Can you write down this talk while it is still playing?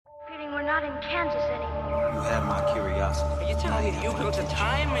not in Kansas anymore. You have my curiosity. Are you telling me you built a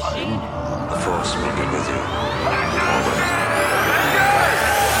time machine? The Force will be with you.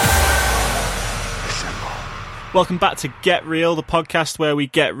 Assemble. Welcome back to Get Real, the podcast where we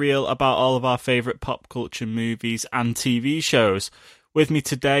get real about all of our favourite pop culture movies and TV shows. With me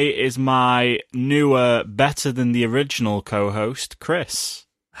today is my newer, better than the original co-host, Chris.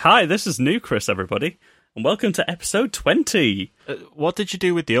 Hi, this is new Chris, everybody, and welcome to episode 20. What did you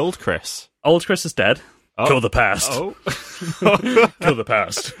do with the old Chris? Old Chris is dead. Oh. Kill the past. Oh. Kill the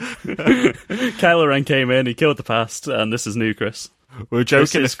past. Kylo Ren came in, he killed the past, and this is new Chris. We're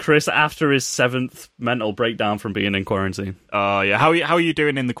joking. This is Chris after his 7th mental breakdown from being in quarantine. Oh, yeah. How are you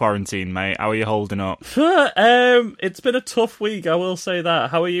doing in the quarantine, mate? How are you holding up? It's been a tough week, I will say that.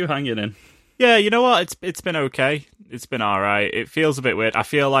 How are you hanging in? Yeah, you know what? It's been okay. It's been all right. It feels a bit weird. I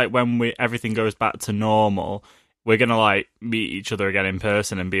feel like when everything goes back to normal, we're going to meet each other again in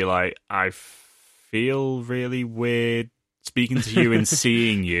person and be like, I feel really weird speaking to you and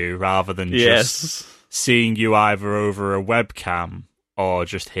seeing you rather than just seeing you either over a webcam or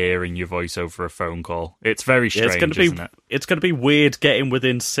just hearing your voice over a phone call. It's very strange, isn't it? It's going to be weird getting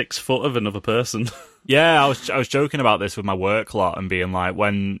within 6 foot of another person. Yeah, I was joking about this with my work lot and being like,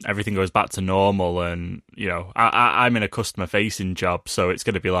 when everything goes back to normal and, you know, I'm in a customer-facing job, so it's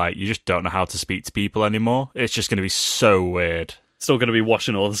going to be like, you just don't know how to speak to people anymore. It's just going to be so weird. Still going to be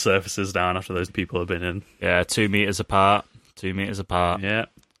washing all the surfaces down after those people have been in. Yeah, 2 meters apart. 2 meters apart. Yeah.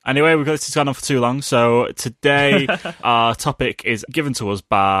 Anyway, this has gone on for too long, so today our topic is given to us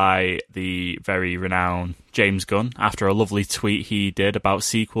by the very renowned James Gunn after a lovely tweet he did about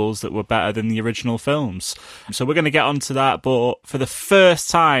sequels that were better than the original films. So we're going to get onto that, but for the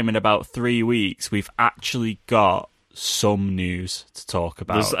first time in about 3 weeks, we've actually got some news to talk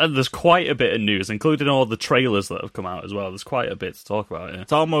about. There's quite a bit of news, including all the trailers that have come out as well. There's quite a bit to talk about, yeah.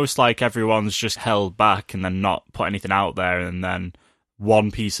 It's almost like everyone's just held back and then not put anything out there, and then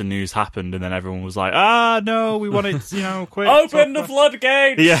one piece of news happened, and then everyone was like, no, we want it, quick. Open the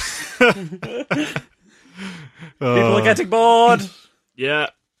floodgates! Yeah. People are getting bored! Yeah.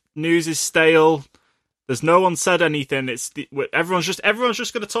 News is stale. There's no one said anything. Everyone's just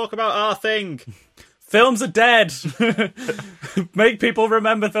going to talk about our thing. Films are dead! Make people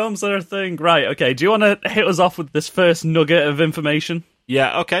remember films are a thing. Right, okay, do you want to hit us off with this first nugget of information?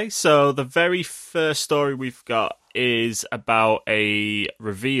 Yeah, okay, so the very first story we've got is about a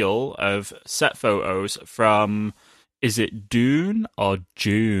reveal of set photos from, is it Dune or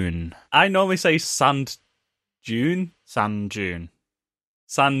June? I normally say Sand Dune. Sand Dune.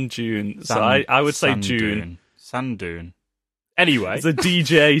 Sand Dune. So I would say June. Sand Dune. Anyway. It's a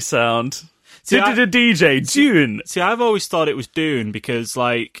DJ sound. DJ, June. See, I've always thought it was Dune because,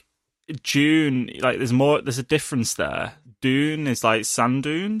 June, there's a difference there. Dune is like sand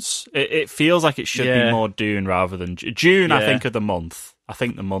dunes. It feels like it should be more Dune rather than June. Yeah. I think of the month. I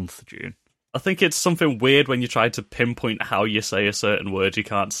think the month June. I think it's something weird when you try to pinpoint how you say a certain word. You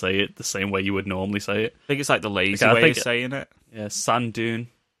can't say it the same way you would normally say it. I think it's like the lazy way of saying it. Yeah, sand dune.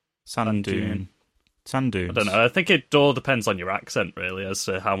 Sand dune. Sand dunes. I don't know. I think it all depends on your accent, really, as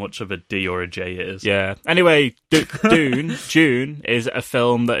to how much of a D or a J it is. Yeah. Anyway, June is a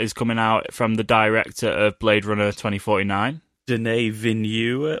film that is coming out from the director of Blade Runner 2049. Denis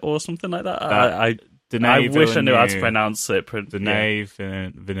Villeneuve or something like that. I wish I knew how to pronounce it. Denis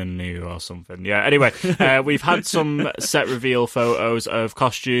Villeneuve or something. Yeah. Anyway, we've had some set reveal photos of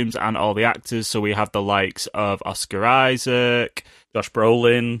costumes and all the actors. So we have the likes of Oscar Isaac, Josh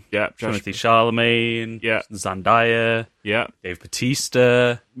Brolin, Timothy Chalamet, Zendaya, Dave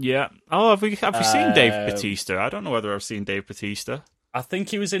Bautista. Yeah. Oh, have we seen Dave Bautista? I don't know whether I've seen Dave Bautista. I think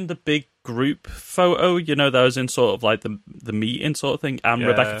he was in the big group photo, that was in sort of like the meeting sort of thing, and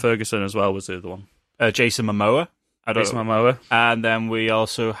Rebecca Ferguson as well was the other one. Jason Momoa. Momoa. And then we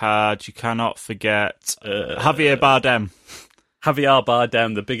also had, you cannot forget, Javier Bardem. Javier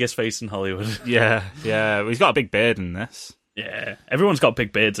Bardem, the biggest face in Hollywood. Yeah. He's got a big beard in this. Yeah, everyone's got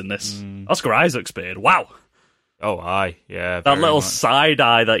big beards in this. Oscar Isaac's beard, wow. Oh, aye, yeah. That little side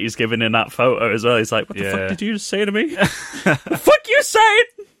eye that he's giving in that photo as well. He's like, what the fuck did you just say to me? The fuck you saying?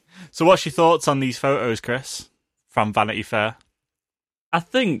 So what's your thoughts on these photos, Chris, from Vanity Fair? I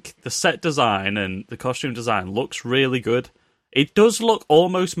think the set design and the costume design looks really good. It does look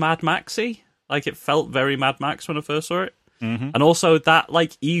almost Mad Max-y. Like, it felt very Mad Max when I first saw it. Mm-hmm. And also, that,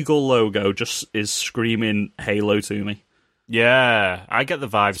 Eagle logo just is screaming Halo to me. Yeah, I get the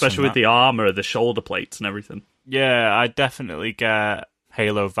vibes. Especially with the armor, the shoulder plates and everything. Yeah, I definitely get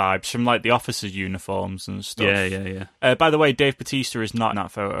Halo vibes from, the officers' uniforms and stuff. Yeah. By the way, Dave Bautista is not in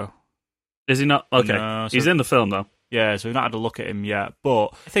that photo. Is he not? Okay. No, he's in the film, though. Yeah, so we've not had a look at him yet, but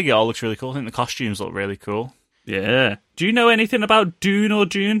I think it all looks really cool. I think the costumes look really cool. Yeah. Do you know anything about Dune or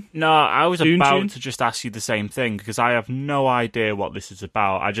June? No, I was Dune, about June? to just ask you the same thing, because I have no idea what this is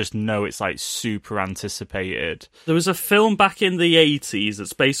about. I just know it's like super anticipated. There was a film back in the 80s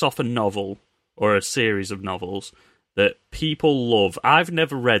that's based off a novel, or a series of novels, that people love. I've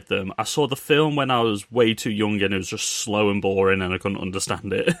never read them. I saw the film when I was way too young and it was just slow and boring and I couldn't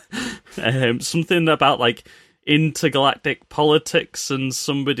understand it. Something about like intergalactic politics and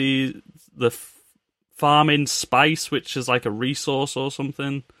farming spice, which is like a resource or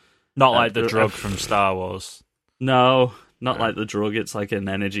something. Not like the drug from Star Wars. No, not like the drug. It's like an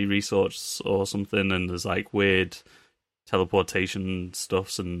energy resource or something, and there's like weird teleportation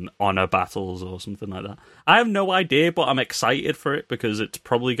stuffs and honor battles or something like that. I have no idea, but I'm excited for it because it's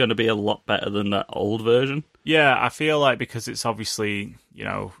probably going to be a lot better than that old version. Yeah, I feel like because it's obviously,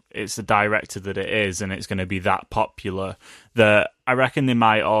 it's the director that it is and it's going to be that popular that I reckon they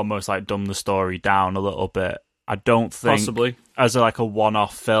might almost like dumb the story down a little bit. I don't think Possibly. As like a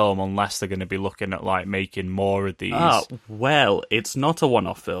one-off film, unless they're going to be looking at like making more of these. Well, it's not a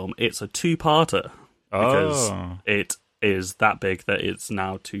one-off film. It's a two-parter. Because it is that big that it's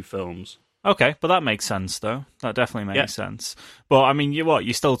now 2 films. Okay, but that makes sense, though. That definitely makes sense. But, I mean,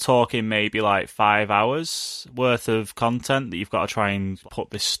 you're still talking maybe like 5 hours worth of content that you've got to try and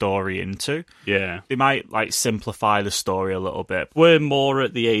put this story into. Yeah. They might, like, simplify the story a little bit. We're more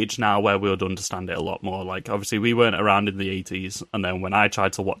at the age now where we would understand it a lot more. Like, obviously, we weren't around in the 80s, and then when I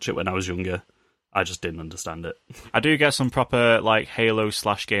tried to watch it when I was younger, I just didn't understand it. I do get some proper, like,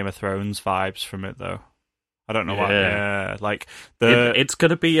 Halo/Game of Thrones vibes from it, though. I don't know why. Yeah, like it's going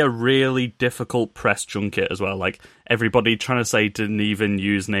to be a really difficult press junket as well. Like everybody trying to say didn't even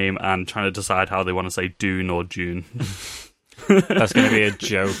use name and trying to decide how they want to say Dune or June. That's going to be a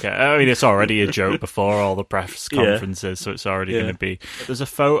joke. I mean, it's already a joke before all the press conferences, so it's already going to be. There's a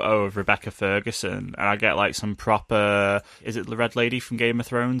photo of Rebecca Ferguson, and I get like some proper. Is it the Red Lady from Game of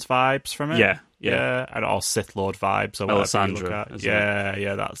Thrones vibes from it? Yeah, and all Sith Lord vibes or whatever you look at.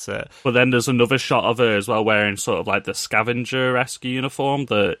 Yeah, that's it. But then there's another shot of her as well wearing sort of like the scavenger-esque uniform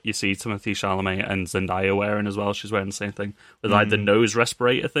that you see Timothée Chalamet and Zendaya wearing as well. She's wearing the same thing with like the nose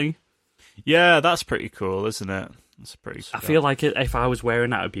respirator thing. Yeah, that's pretty cool, isn't it? That's pretty cool. I feel like if I was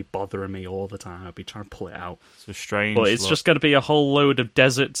wearing that, it would be bothering me all the time. I'd be trying to pull it out. It's a strange But it's just going to be a whole load of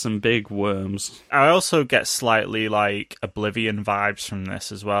deserts and big worms. I also get slightly like Oblivion vibes from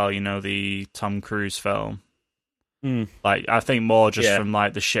this as well. The Tom Cruise film. Like I think more just from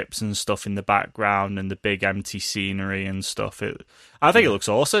like the ships and stuff in the background and the big empty scenery and stuff. I think it looks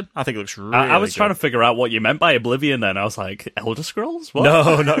awesome. I think it looks really I was good. trying to figure out what you meant by Oblivion then. I was like, Elder Scrolls? What?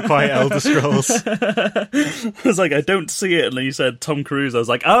 No, not quite Elder Scrolls. I was like, I don't see it. And then you said Tom Cruise. I was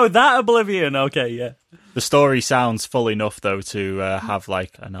like, oh, that Oblivion. Okay, yeah. The story sounds full enough though to have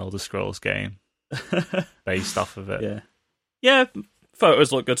like an Elder Scrolls game based off of it. Yeah.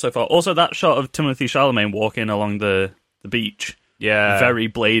 Photos look good so far. Also, that shot of Timothée Chalamet walking along the beach. Yeah. Very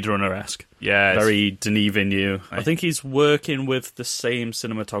Blade Runner-esque. Yeah. Very Denis Villeneuve. I think he's working with the same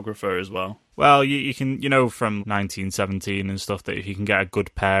cinematographer as well. Well, you can, from 1917 and stuff, that if you can get a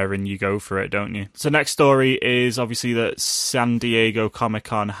good pair and you go for it, don't you? So next story is obviously that San Diego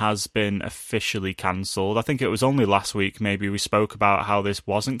Comic-Con has been officially cancelled. I think it was only last week maybe we spoke about how this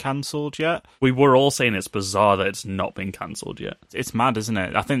wasn't cancelled yet. We were all saying it's bizarre that it's not been cancelled yet. It's mad, isn't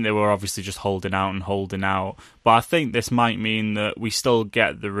it? I think they were obviously just holding out. But I think this might mean that we still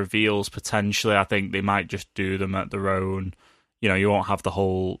get the reveals potentially. I think they might just do them at their own. You won't have the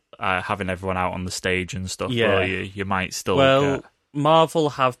whole having everyone out on the stage and stuff. Yeah, you might still. Well,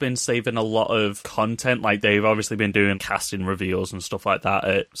 Marvel have been saving a lot of content. Like they've obviously been doing casting reveals and stuff like that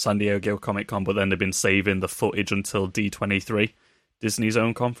at San Diego Comic Con, but then they've been saving the footage until D23, Disney's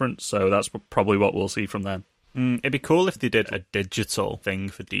own conference. So that's probably what we'll see from them. It'd be cool if they did a digital thing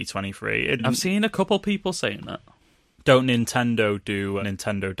for D23. I've seen a couple people saying that. Don't Nintendo do a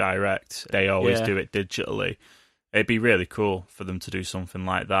Nintendo Direct? They always do it digitally. It'd be really cool for them to do something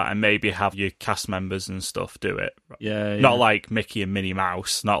like that and maybe have your cast members and stuff do it. Yeah. Not like Mickey and Minnie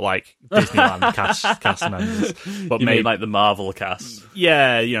Mouse, not like Disneyland cast members. But you maybe mean like the Marvel cast?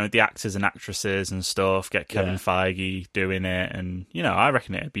 Yeah, the actors and actresses and stuff. Get Kevin Feige doing it. And, I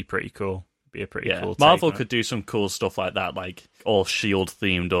reckon it'd be pretty cool. Be a pretty cool take. Marvel could do some cool stuff like that, like all S.H.I.E.L.D.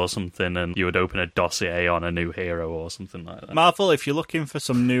 themed or something, and you would open a dossier on a new hero or something like that. Marvel, if you're looking for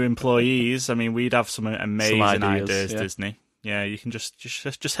some new employees, I mean, we'd have some amazing ideas, Disney. Yeah, you can just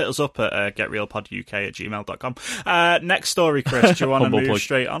hit us up at getrealpoduk@gmail.com. Next story, Chris, do you want to move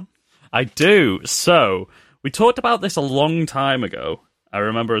straight on? I do. So, we talked about this a long time ago, I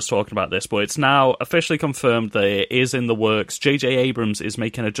remember us talking about this, but it's now officially confirmed that it is in the works. J.J. Abrams is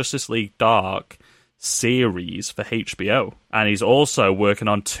making a Justice League Dark series for HBO, and he's also working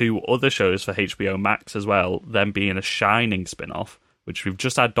on 2 other shows for HBO Max as well, them being a Shining spin-off, which we've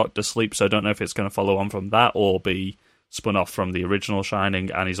just had Doctor Sleep, so I don't know if it's going to follow on from that or be spun off from the original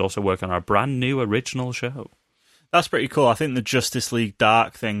Shining, and he's also working on a brand new original show. That's pretty cool. I think the Justice League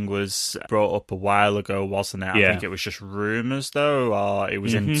Dark thing was brought up a while ago, wasn't it? Yeah. I think it was just rumours, though, or it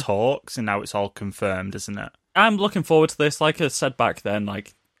was in talks, and now it's all confirmed, isn't it? I'm looking forward to this. Like I said back then,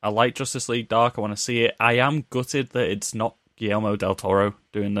 like, I like Justice League Dark. I want to see it. I am gutted that it's not Guillermo del Toro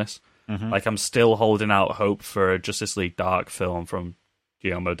doing this. Like, I'm still holding out hope for a Justice League Dark film from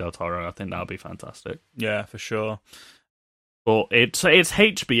Guillermo del Toro. I think that would be fantastic. Yeah, for sure. But it's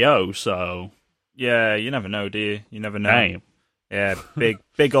HBO, so... Yeah, you never know, do you? You never know. Hey. Yeah,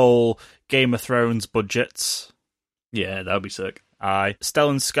 big old Game of Thrones budgets. Yeah, that would be sick. Aye.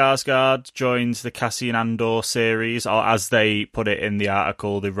 Stellan Skarsgård joins the Cassian Andor series, or as they put it in the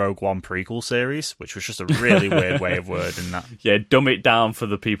article, the Rogue One prequel series, which was just a really weird way of wording that. Yeah, dumb it down for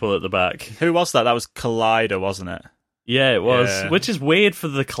the people at the back. Who was that? That was Collider, wasn't it? Yeah, it was. Yeah. Which is weird for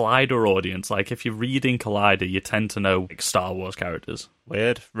the Collider audience. Like, if you're reading Collider, you tend to know like, Star Wars characters.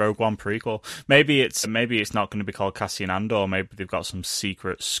 Weird. Rogue One prequel. Maybe it's not going to be called Cassian Andor. Maybe they've got some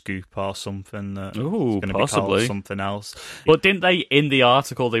secret scoop or something that Ooh, going to be possibly. called something else. But didn't they, in the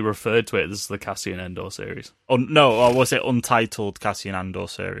article, they referred to it as the Cassian Andor series? No, or was it Untitled Cassian Andor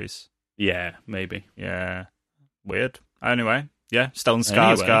series? Yeah, maybe. Yeah. Weird. Anyway, yeah, Stellan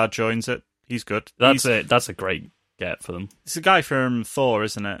Skarsgård joins it. He's good. That's it. That's a great get for them. It's a guy from Thor,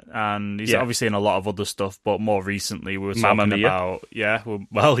 isn't it? And he's obviously in a lot of other stuff, but more recently we were talking about... Yeah,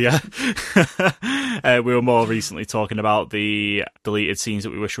 well, yeah. We were more recently talking about the deleted scenes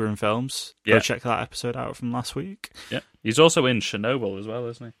that we wish were in films. Go check that episode out from last week. Yeah. He's also in Chernobyl as well,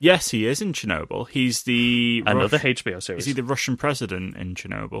 isn't he? Yes, he is in Chernobyl. He's the... Another HBO series. Is he the Russian president in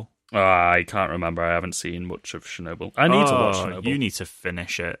Chernobyl? I can't remember. I haven't seen much of Chernobyl. I need to watch Chernobyl. You need to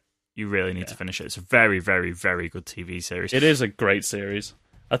finish it. You really need to finish it. It's a very, very, very good TV series. It is a great series.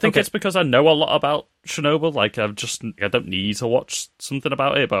 I think it's because I know a lot about Chernobyl. Like, I don't need to watch something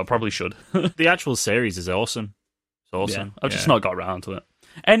about it, but I probably should. The actual series is awesome. It's awesome. Yeah, I've just not got around to it.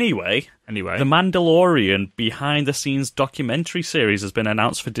 Anyway, The Mandalorian behind-the-scenes documentary series has been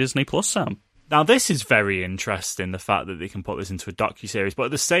announced for Disney Plus, Sam. Now, this is very interesting, the fact that they can put this into a docuseries, but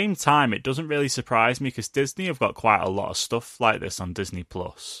at the same time, it doesn't really surprise me because Disney have got quite a lot of stuff like this on Disney+.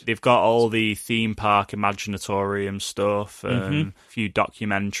 They've got all the theme park Imaginatorium stuff, a few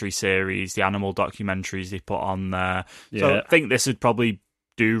documentary series, the animal documentaries they put on there. Yeah. So I think this would probably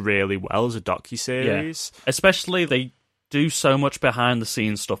do really well as a docuseries. Yeah. Especially they do so much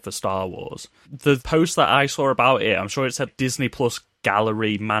behind-the-scenes stuff for Star Wars. The post that I saw about it, I'm sure it said Disney Plus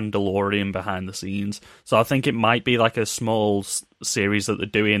Gallery Mandalorian behind the scenes. So I think it might be like a small series that they're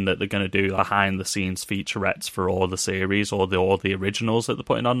doing that they're going to do behind the scenes featurettes for all the series or the originals that they're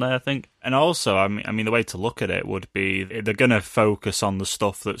putting on there, I think. And also, I mean, the way to look at it would be they're going to focus on the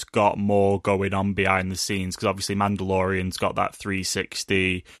stuff that's got more going on behind the scenes because obviously Mandalorian's got that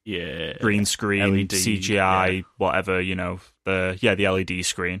 360 green screen, LED, CGI, whatever, you know, the LED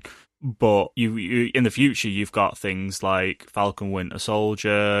screen. But you in the future, you've got things like Falcon Winter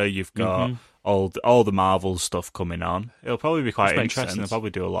Soldier, you've got all the Marvel stuff coming on. It'll probably be quite interesting. They'll probably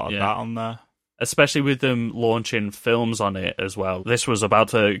do a lot of that on there. Especially with them launching films on it as well. This was about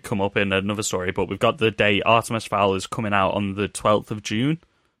to come up in another story, but we've got the date Artemis Fowl is coming out on the 12th of June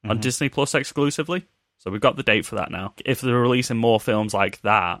on Disney Plus exclusively. So we've got the date for that now. If they're releasing more films like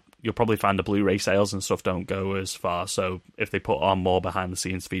that, you'll probably find the Blu-ray sales and stuff don't go as far. So if they put on more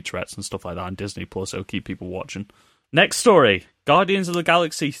behind-the-scenes featurettes and stuff like that on Disney Plus, it'll keep people watching. Next story. Guardians of the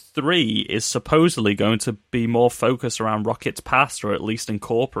Galaxy 3 is supposedly going to be more focused around Rocket's past, or at least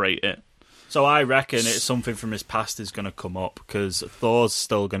incorporate it. So I reckon it's something from his past is going to come up, because Thor's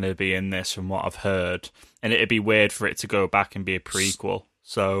still going to be in this from what I've heard, and it'd be weird for it to go back and be a prequel.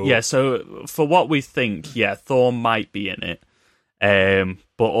 So for what we think, Thor might be in it.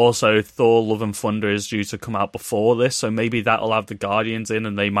 But also Thor Love and Thunder is due to come out before this, so maybe that'll have the Guardians in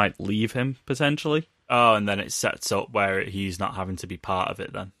and they might leave him, potentially. Oh, and then it sets up where he's not having to be part of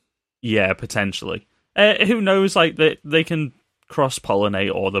it then. Yeah, potentially. Who knows, like, they can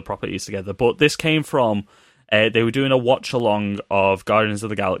cross-pollinate all the properties together, but this came from... they were doing a watch-along of Guardians of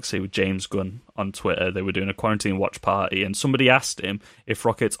the Galaxy with James Gunn on Twitter. They were doing a quarantine watch party, and somebody asked him if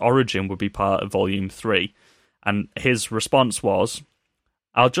Rocket's origin would be part of Volume 3. And his response was,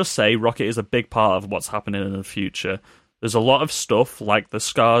 I'll just say Rocket is a big part of what's happening in the future. There's a lot of stuff, like the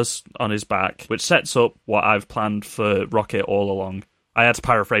scars on his back, which sets up what I've planned for Rocket all along. I had to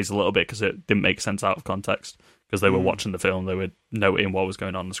paraphrase a little bit because it didn't make sense out of context. Because they were watching the film, they were noting what was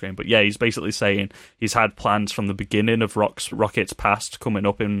going on the screen. But yeah, he's basically saying he's had plans from the beginning of Rocket's past coming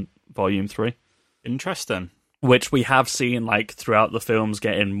up in Volume 3. Interesting. Which we have seen, like, throughout the films,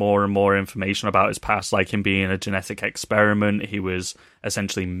 getting more and more information about his past, like him being a genetic experiment. He was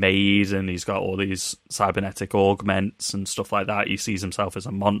essentially made, and he's got all these cybernetic augments and stuff like that. He sees himself as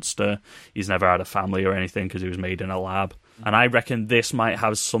a monster. He's never had a family or anything because he was made in a lab. And I reckon this might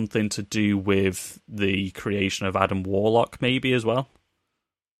have something to do with the creation of Adam Warlock, maybe, as well.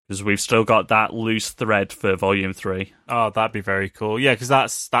 Because we've still got that loose thread for Volume 3. Oh, that'd be very cool. Yeah, because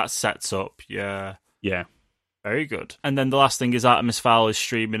that sets up, yeah. Yeah. Very good. And then the last thing is Artemis Fowl is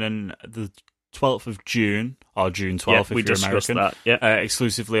streaming on the 12th of June, or June 12th if you're American, that. Yeah.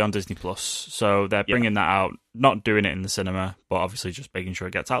 Exclusively on Disney+. So they're bringing that out, not doing it in the cinema, but obviously just making sure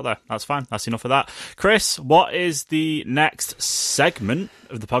it gets out there. That's fine. That's enough of that. Chris, what is the next segment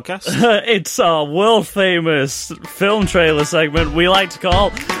of the podcast? It's our world-famous film trailer segment we like to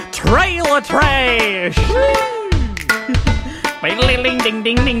call Trailer Trash! Ding, ding,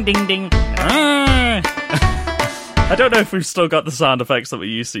 ding, ding, ding, ding. I don't know if we've still got the sound effects that we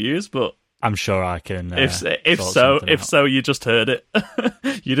used to use, but I'm sure I can. If so, you just heard it.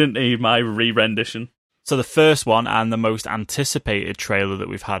 You didn't need my re-rendition. So the first one and the most anticipated trailer that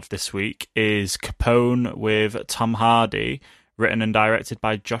we've had this week is Capone with Tom Hardy, written and directed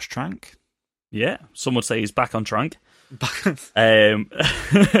by Josh Trank. Yeah, some would say he's back on Trank.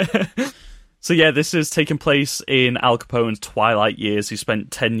 So yeah, this is taking place in Al Capone's twilight years. He spent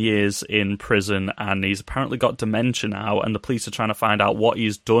 10 years in prison, and he's apparently got dementia now, and the police are trying to find out what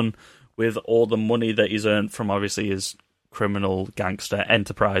he's done with all the money that he's earned from, obviously, his criminal gangster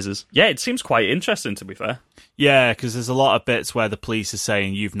enterprises. Yeah, it seems quite interesting, to be fair. Yeah, because there's a lot of bits where the police are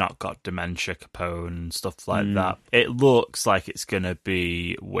saying, you've not got dementia, Capone, and stuff like that. It looks like it's going to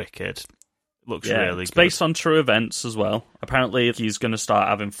be wicked. Looks really it's good. Based on true events as well. Apparently, he's going to start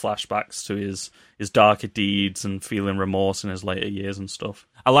having flashbacks to his darker deeds and feeling remorse in his later years and stuff.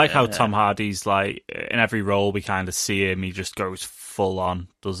 I like how Tom Hardy's, like, in every role we kind of see him, he just goes full on,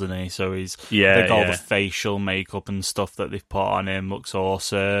 doesn't he? So he's all the facial makeup and stuff that they've put on him looks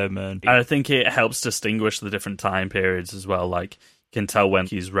awesome. And I think it helps distinguish the different time periods as well. Like, you can tell when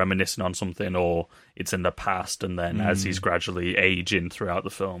he's reminiscing on something or it's in the past, and then as he's gradually aging throughout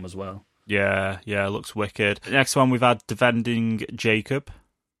the film as well. Yeah, looks wicked. Next one, we've had Defending Jacob.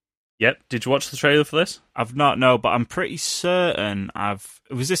 Yep. Did you watch the trailer for this? I've not, no, but I'm pretty certain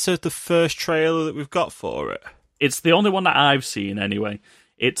Was this the first trailer that we've got for it? It's the only one that I've seen, anyway.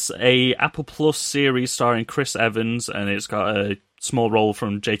 It's a Apple Plus series starring Chris Evans, and it's got a small role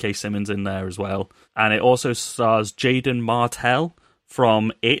from J.K. Simmons in there as well. And it also stars Jaden Martell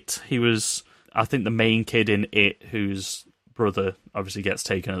from It. He was, I think, the main kid in It, whose brother obviously gets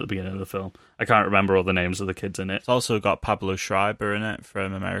taken at the beginning of the film. I can't remember all the names of the kids in it. It's also got Pablo Schreiber in it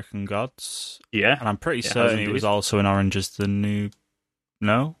from American Gods. Yeah. And I'm pretty certain he was also in Orange is the New...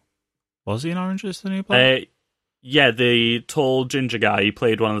 No? Was he in Orange is the New Black? Yeah, the tall ginger guy. He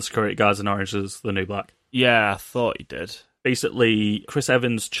played one of the security guards in Orange is the New Black. Yeah, I thought he did. Basically, Chris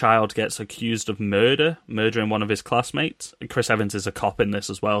Evans' child gets accused of murdering one of his classmates. Chris Evans is a cop in this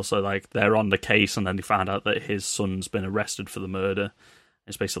as well, so like they're on the case, and then they found out that his son's been arrested for the murder.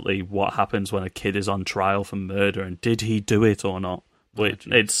 It's basically what happens when a kid is on trial for murder, and did he do it or not? Which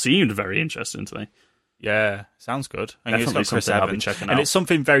it seemed very interesting to me. Yeah, sounds good. And Definitely it's got Chris something I'll be Evans, checking and out. it's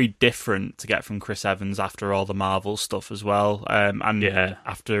something very different to get from Chris Evans after all the Marvel stuff as well, and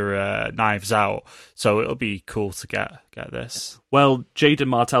after Knives Out. So it'll be cool to get this. Well, Jaden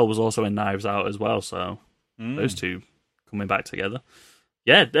Martell was also in Knives Out as well, so those two coming back together.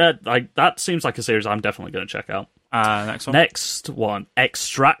 Yeah, that seems like a series I'm definitely going to check out. Next one,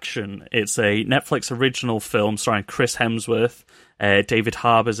 Extraction. It's a Netflix original film starring Chris Hemsworth. David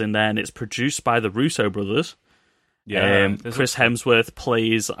Harbour's in there, and it's produced by the Russo brothers. Yeah, Chris Hemsworth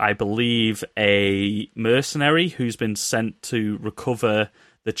plays, I believe, a mercenary who's been sent to recover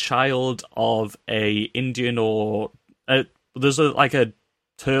the child of a Indian or... there's a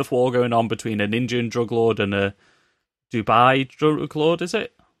turf war going on between an Indian drug lord and a Dubai drug lord, is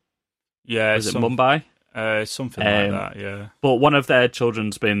it? Yeah. Is it Mumbai? Something like that, yeah. But one of their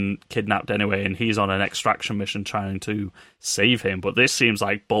children's been kidnapped anyway, and he's on an extraction mission trying to save him. But this seems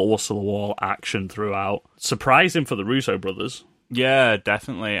like balls to the wall action throughout. Surprising for the Russo brothers. Yeah,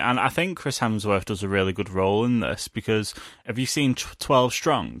 definitely. And I think Chris Hemsworth does a really good role in this, because have you seen 12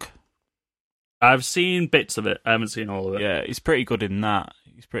 Strong? I've seen bits of it. I haven't seen all of it. Yeah, he's pretty good in that.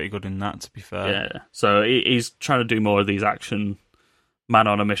 To be fair. Yeah, so he's trying to do more of these action man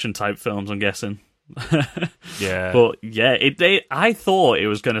on a mission type films, I'm guessing. Yeah. But yeah, I thought it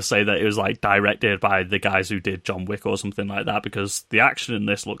was going to say that it was like directed by the guys who did John Wick or something like that, because the action in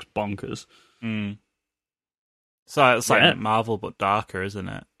this looks bonkers. So it's like Yeah. Marvel but darker, isn't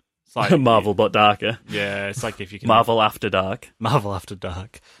it? It's like Marvel, but darker. Yeah, it's like if you can Marvel After Dark. Marvel After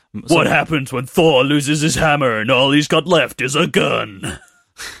Dark. What happens when Thor loses his hammer and all he's got left is a gun?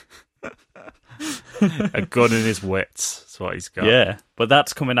 A gun in his wits. That's what he's got. Yeah, but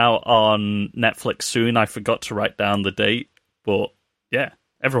that's coming out on Netflix soon. I forgot to write down the date, but yeah,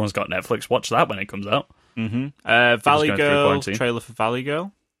 everyone's got Netflix. Watch that when it comes out. Valley going through Girl quarantine. trailer for Valley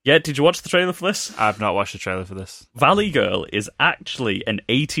Girl. Yeah, did you watch the trailer for this? I've not watched the trailer for this. Valley Girl is actually an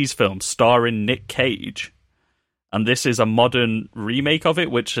 80s film starring Nick Cage. And this is a modern remake of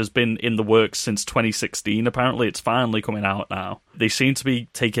it, which has been in the works since 2016. Apparently, it's finally coming out now. They seem to be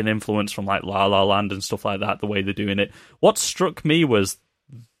taking influence from like La La Land and stuff like that, the way they're doing it. What struck me was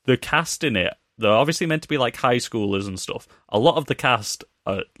the cast in it. They're obviously meant to be like high schoolers and stuff. A lot of the cast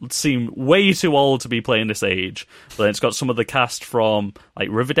seem way too old to be playing this age. But then it's got some of the cast from like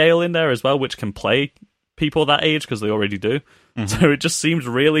Riverdale in there as well, which can play people that age because they already do. So it just seemed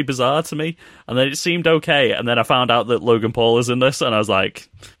really bizarre to me. And then it seemed okay. And then I found out that Logan Paul is in this, and I was like,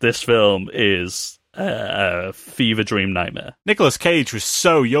 this film is a fever dream nightmare. Nicolas Cage was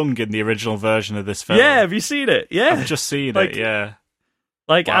so young in the original version of this film. Yeah, have you seen it? Yeah. I've just seen Like- it, yeah.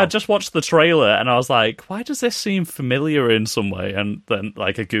 Like, Wow. I just watched the trailer and I was like, why does this seem familiar in some way? And then,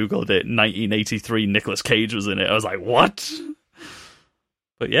 like, I Googled it, 1983, Nicolas Cage was in it. I was like, what?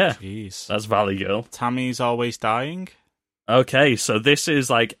 But yeah, Jeez. that's Valley Girl. Tammy's Always Dying? Okay, so this is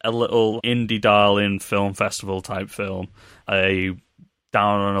like a little indie darling film festival type film. A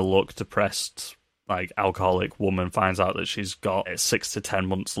down on a luck, depressed, like alcoholic woman finds out that she's got 6 to 10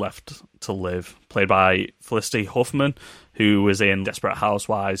 months left to live. Played by Felicity Huffman, who was in Desperate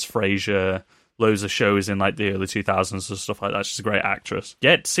Housewives, Frasier, loads of shows in like the early 2000s and stuff like that. She's a great actress.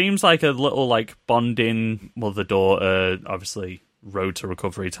 Yeah, it seems like a little like bonding mother-daughter, obviously road to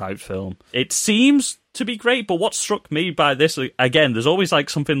recovery type film. It seems to be great, but what struck me by this, again, there's always like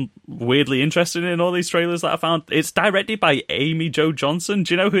something weirdly interesting in all these trailers that I found. It's directed by Amy Jo Johnson.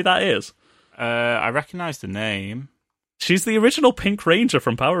 Do you know who that is? I recognise the name. She's the original Pink Ranger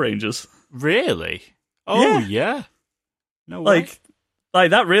from Power Rangers. Really? Oh, Yeah. yeah. No way.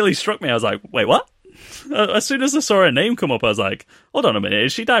 Like that really struck me. I was like, wait, what? As soon as I saw her name come up, I was like, hold on a minute,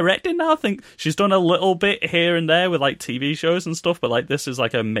 is she directing now? I think she's done a little bit here and there with like TV shows and stuff, but like this is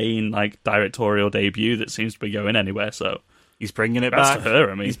like a main like directorial debut that seems to be going anywhere. So He's bringing it that's back. to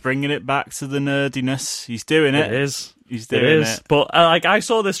her. I mean, He's bringing it back to the nerdiness. He's doing it. it is. He's It doing is. it. But like I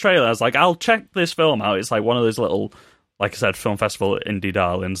saw this trailer, I was like, I'll check this film out. It's like one of those little, like I said, film festival indie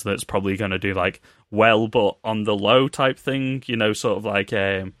darlings that's probably going to do like well, but on the low type thing, you know, sort of like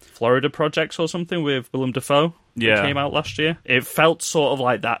Florida Projects or something with Willem Dafoe. Yeah. That came out last year. It felt sort of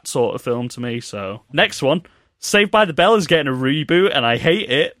like that sort of film to me. So next one, Saved by the Bell is getting a reboot, and I hate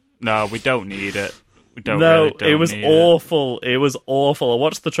it. No, we don't need it. We don't No, really don't it was need awful. It was awful. I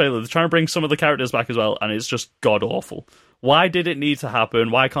watched the trailer. They're trying to bring some of the characters back as well, and it's just god awful. Why did it need to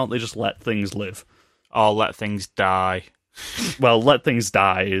happen? Why can't they just let things live? Or let things die. Well, let things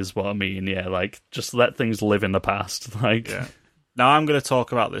die is what I mean. Yeah, like just let things live in the past. Like, Yeah. Now I'm going to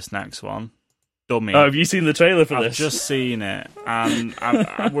talk about this next one. Dummy. oh, have you seen the trailer for I've this? just seen it, and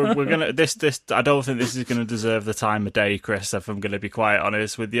we're gonna this. I don't think this is gonna deserve the time of day, Chris. If I'm gonna be quite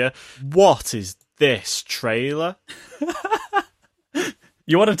honest with you, what is this trailer?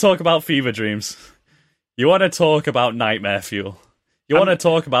 You want to talk about fever dreams? You want to talk about nightmare fuel? You want to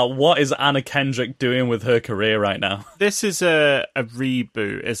talk about what is Anna Kendrick doing with her career right now? This is a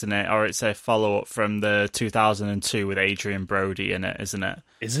reboot, isn't it? Or it's a follow up from the 2002 with Adrian Brody in it, isn't it?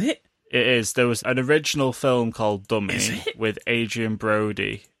 Is it? It is. There was an original film called Dummy with Adrian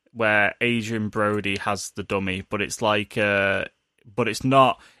Brody, where Adrian Brody has the dummy, but it's like, but it's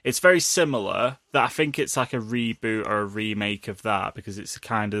not. It's very similar. That I think it's like a reboot or a remake of that because it's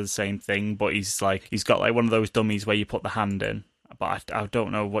kind of the same thing. But he's got like one of those dummies where you put the hand in. But I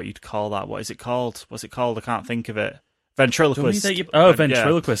don't know what you'd call that. What is it called? What's it called? I can't think of it. Ventriloquist.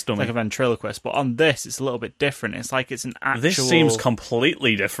 Ventriloquist dummy. It's like a ventriloquist. But on this, it's a little bit different. It's like it's an actual... This seems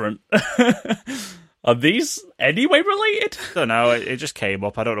completely different. Are these anyway related? I don't know. It just came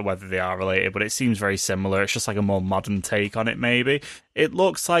up. I don't know whether they are related, but it seems very similar. It's just like a more modern take on it, maybe. It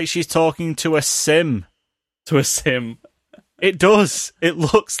looks like she's talking to a sim. To a sim. It does. It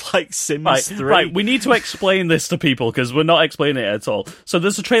looks like Sims 3. Right, we need to explain this to people because we're not explaining it at all. So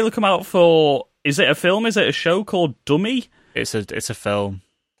there's a trailer come out for... Is it a film? Is it a show called Dummy? It's a film.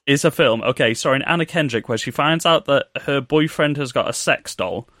 It's a film, okay, starring Anna Kendrick, where she finds out that her boyfriend has got a sex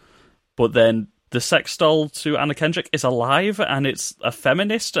doll, but then the sex doll to Anna Kendrick is alive and it's a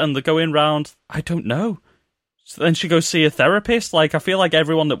feminist and they're going round, I don't know. So then she goes see a therapist. Like, I feel like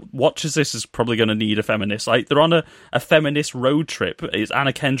everyone that watches this is probably going to need a feminist. Like, they're on a feminist road trip. It's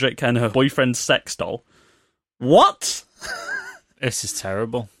Anna Kendrick and her boyfriend's sex doll. What? This is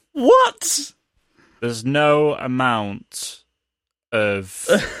terrible. What? There's no amount of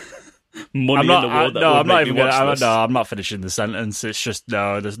money in the world that I'm not even gonna. No, I'm not finishing the sentence. It's just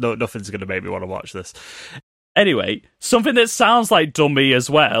there's nothing's going to make me want to watch this. Anyway, something that sounds like dummy as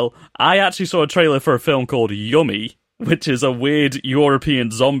well. I actually saw a trailer for a film called Yummy, which is a weird European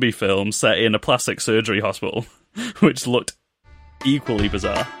zombie film set in a plastic surgery hospital, which looked equally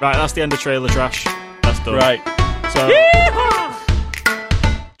bizarre. Right, that's the end of trailer trash. That's done. Right. So. Yeehaw!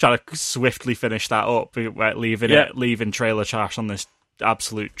 Trying to swiftly finish that up, leaving trailer trash on this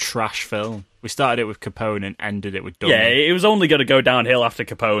absolute trash film. We started it with Capone and ended it with Dummy. Yeah, it was only going to go downhill after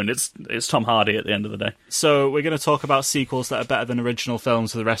Capone. It's Tom Hardy at the end of the day. So we're going to talk about sequels that are better than original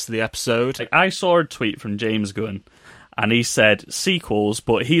films for the rest of the episode. I saw a tweet from James Gunn, and he said sequels,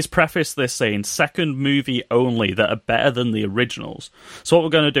 but he's prefaced this saying second movie only that are better than the originals. So what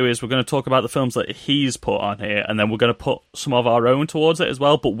we're going to do is we're going to talk about the films that he's put on here, and then we're going to put some of our own towards it as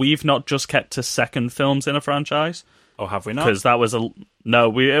well, but we've not just kept to second films in a franchise. Oh, have we not? Because that was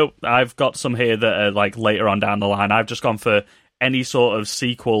I've got some here that are like later on down the line. I've just gone for any sort of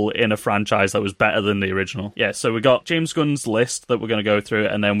sequel in a franchise that was better than the original. Yeah, so we got James Gunn's list that we're going to go through,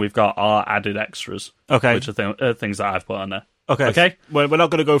 and then we've got our added extras. Okay. Which are things that I've put on there. Okay. We're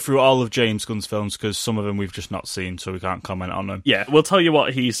not going to go through all of James Gunn's films because some of them we've just not seen, so we can't comment on them. Yeah, we'll tell you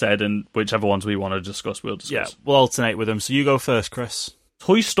what he said, and whichever ones we want to discuss, we'll discuss. Yeah, we'll alternate with them. So you go first, Chris.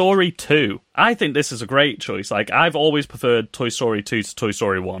 Toy Story 2. I think this is a great choice. Like, I've always preferred Toy Story 2 to Toy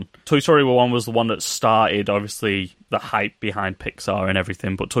Story 1. Toy Story 1 was the one that started, obviously, the hype behind Pixar and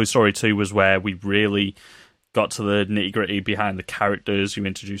everything, but Toy Story 2 was where we really got to the nitty-gritty behind the characters. You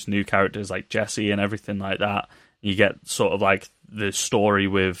introduce new characters like Jessie and everything like that. You get sort of like the story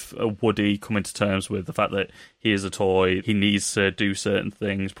with Woody coming to terms with the fact that he is a toy, he needs to do certain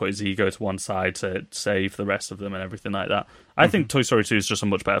things, put his ego to one side to save the rest of them and everything like that. I think Toy Story 2 is just a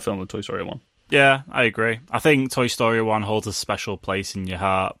much better film than Toy Story 1. Yeah, I agree. I think Toy Story 1 holds a special place in your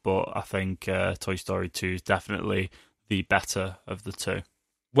heart, but I think Toy Story 2 is definitely the better of the two.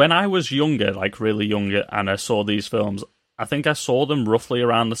 When I was younger, like really younger, and I saw these films, I think I saw them roughly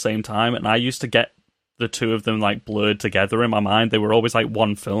around the same time, and I used to get the two of them like blurred together in my mind. They were always like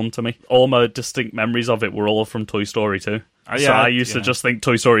one film to me. All my distinct memories of it were all from Toy Story 2. So I used to just think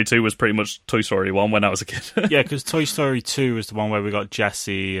Toy Story 2 was pretty much Toy Story 1 when I was a kid. Yeah, because Toy Story 2 was the one where we got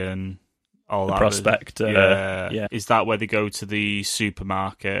Jessie and all the that. Prospect. Yeah. Is that where they go to the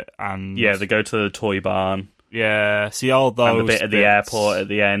supermarket? And yeah, they go to the toy barn. Yeah, see all those and the bit at the bits. airport at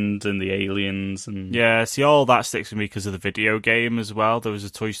the end and the aliens and yeah, see all that sticks with me because of the video game as well. There was a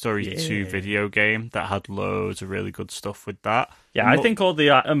Toy Story 2 video game that had loads of really good stuff with that. Yeah, I think all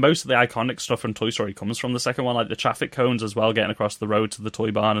the most of the iconic stuff from Toy Story comes from the second one, like the traffic cones as well, getting across the road to the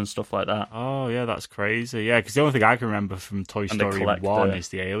toy barn and stuff like that. Oh yeah, that's crazy. Yeah, because the only thing I can remember from Toy Story 1 is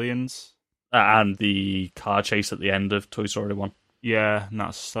the aliens and the car chase at the end of Toy Story 1. Yeah, and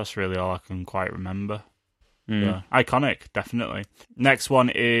that's really all I can quite remember. Yeah. Iconic, definitely. Next one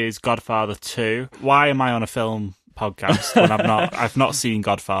is Godfather 2. Why am I on a film podcast when I've not seen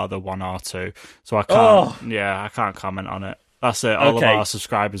Godfather 1 or 2, so I can't I can't comment on it. That's it. All of our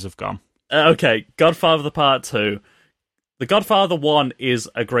subscribers have gone. Okay, Godfather the Part 2. The Godfather 1 is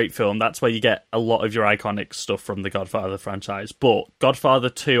a great film. That's where you get a lot of your iconic stuff from the Godfather franchise. But Godfather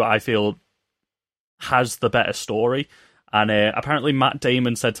 2, I feel, has the better story. And apparently Matt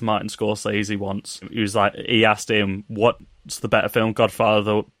Damon said to Martin Scorsese once, he asked him, what's the better film,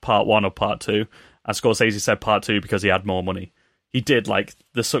 Godfather Part 1 or Part 2? And Scorsese said Part 2 because he had more money. He did, like,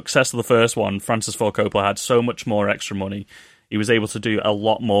 the success of the first one, Francis Ford Coppola had so much more extra money. He was able to do a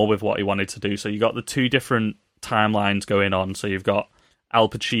lot more with what he wanted to do. So you got the two different timelines going on. So you've got Al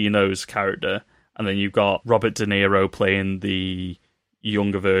Pacino's character, and then you've got Robert De Niro playing the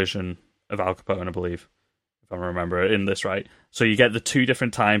younger version of Al Capone, I believe. I remember in this right. So you get the two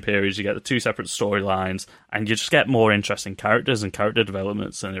different time periods, you get the two separate storylines, and you just get more interesting characters and character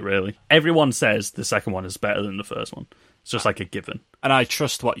developments in it, really. Everyone says the second one is better than the first one. It's just like a given. And I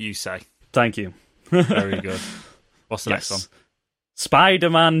trust what you say. Thank you. Very good. What's the next one?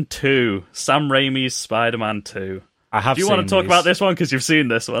 Spider-Man 2. Sam Raimi's Spider-Man 2. Do you want to talk about this one? Because you've seen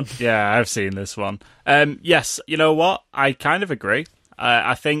this one. Yeah, I've seen this one. Yes, you know what? I kind of agree.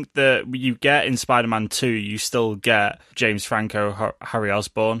 I think that you get in Spider-Man 2, you still get James Franco, Harry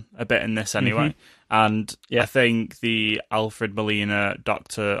Osborn a bit in this anyway. And I think the Alfred Molina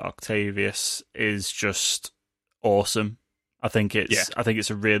Dr. Octavius is just awesome. I think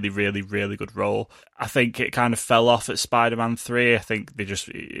it's a really, really, really good role. I think it kind of fell off at Spider-Man 3. I think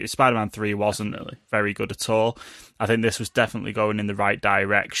Spider-Man 3 wasn't very good at all. I think this was definitely going in the right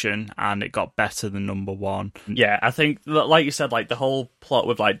direction, and it got better than number 1. Yeah, I think, like you said, like the whole plot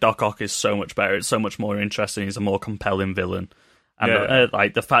with like Doc Ock is so much better. It's so much more interesting. He's a more compelling villain, and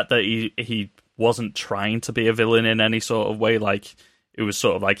like the fact that he wasn't trying to be a villain in any sort of way, like. It was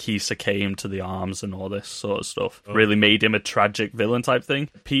sort of like he succumbed to the arms and all this sort of stuff. Really made him a tragic villain type thing.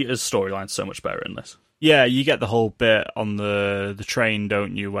 Peter's storyline's so much better in this. Yeah, you get the whole bit on the train,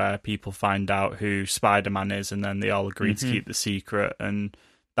 don't you, where people find out who Spider-Man is and then they all agree to keep the secret. And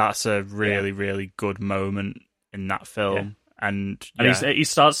that's a really, really good moment in that film. Yeah. And he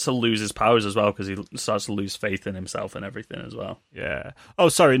starts to lose his powers as well because he starts to lose faith in himself and everything as well. Yeah. Oh,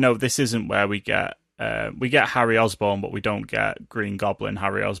 sorry, no, this isn't where we get Harry Osborn, but we don't get Green Goblin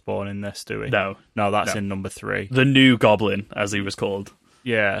Harry Osborn in this, do we? No, that's in number 3. The new Goblin, as he was called.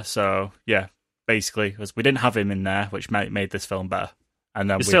 Yeah, so basically, because we didn't have him in there, which made this film better.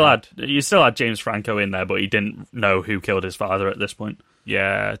 And then you still had James Franco in there, but he didn't know who killed his father at this point.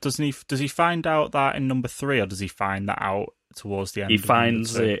 Yeah, does he find out that in number 3, or does he find that out towards the end? He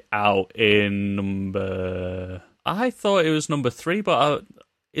finds it out in number. I thought it was number 3, but.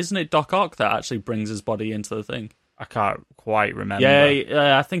 Isn't it Doc Ock that actually brings his body into the thing? I can't quite remember.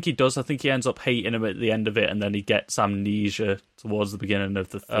 Yeah, I think he does. I think he ends up hating him at the end of it, and then he gets amnesia towards the beginning of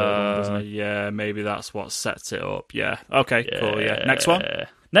the third one, doesn't he? Yeah, maybe that's what sets it up. Yeah. Okay, cool, yeah. Next one?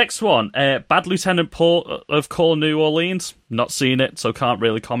 Next one. Bad Lieutenant Paul of Call New Orleans. Not seen it, so can't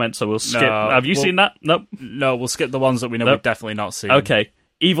really comment, so we'll skip. Have you seen that? Nope. No, we'll skip the ones that we know we've definitely not seen. Okay.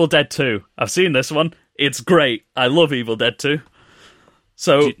 Evil Dead 2. I've seen this one. It's great. I love Evil Dead 2.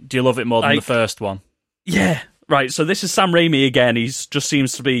 So, do you love it more than the first one? Yeah, right. So this is Sam Raimi again. His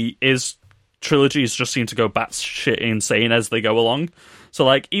trilogies just seem to go batshit insane as they go along. So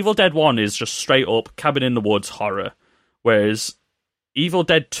like Evil Dead 1 is just straight up cabin in the woods horror, whereas Evil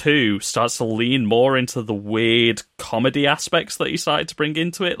Dead 2 starts to lean more into the weird comedy aspects that he started to bring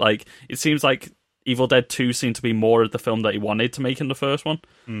into it. Like it seems like Evil Dead 2 seemed to be more of the film that he wanted to make in the first one.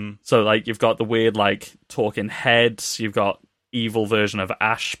 So like you've got the weird like talking heads, you've got evil version of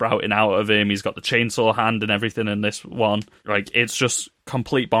Ash sprouting out of him. He's got the chainsaw hand and everything in this one. Like, it's just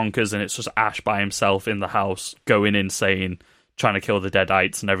complete bonkers, and it's just Ash by himself in the house, going insane, trying to kill the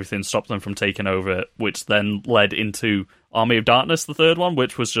Deadites and everything, stop them from taking over, which then led into Army of Darkness, the third one,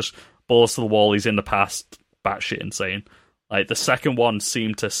 which was just balls to the wall, he's in the past, batshit insane. Like, the second one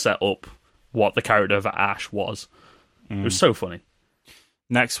seemed to set up what the character of Ash was. It was so funny.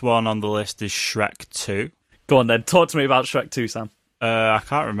 Next one on the list is Shrek 2. Go on then, talk to me about Shrek 2, Sam. I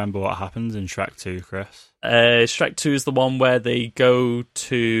can't remember what happens in Shrek 2, Chris. Shrek 2 is the one where they go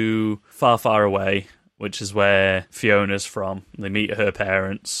to Far, Far Away, which is where Fiona's from. They meet her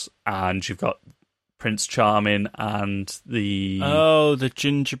parents, and you've got Prince Charming and the... Oh, the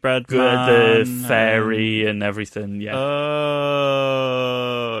gingerbread man. The fairy and everything, yeah. Oh,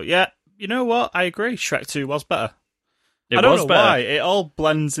 yeah. You know what? I agree. Shrek 2 was better. I don't know why. It all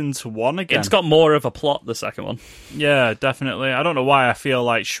blends into one again. It's got more of a plot, the second one. Yeah, definitely. I don't know why I feel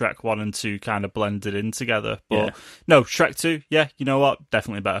like Shrek 1 and 2 kind of blended in together. But no, Shrek 2, yeah, you know what?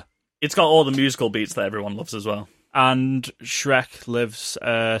 Definitely better. It's got all the musical beats that everyone loves as well. And Shrek lives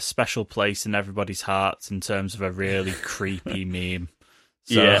a special place in everybody's hearts in terms of a really creepy meme.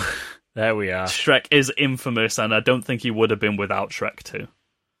 So, there we are. Shrek is infamous, and I don't think he would have been without Shrek 2.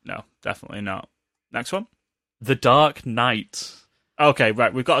 No, definitely not. Next one? The Dark Knight. Okay,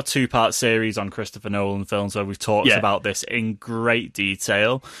 right. We've got a 2-part series on Christopher Nolan films where we've talked about this in great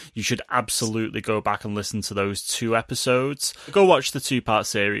detail. You should absolutely go back and listen to those 2 episodes. Go watch the 2-part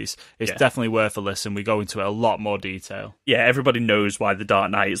series. It's definitely worth a listen. We go into it a lot more detail. Yeah, everybody knows why The Dark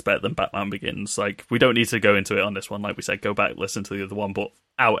Knight is better than Batman Begins. Like, we don't need to go into it on this one. Like we said, go back, listen to the other one, but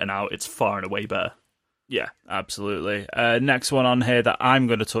out and out, it's far and away better. Yeah, absolutely. Next one on here that I'm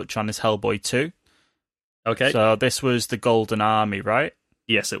going to touch on is Hellboy 2. Okay. So this was the Golden Army, right?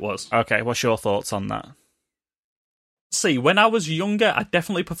 Yes, it was. Okay, what's your thoughts on that? See, when I was younger, I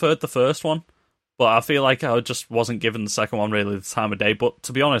definitely preferred the first one, but I feel like I just wasn't given the second one really the time of day. But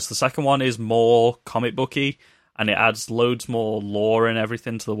to be honest, the second one is more comic booky, and it adds loads more lore and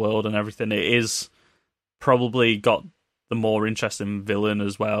everything to the world and everything. It is probably got the more interesting villain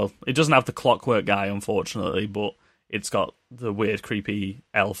as well. It doesn't have the Clockwork guy, unfortunately, but it's got the weird, creepy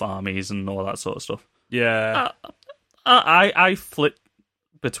elf armies and all that sort of stuff. Yeah. I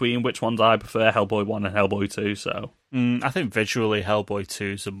between which ones I prefer, Hellboy 1 and Hellboy 2, so... I think visually Hellboy 2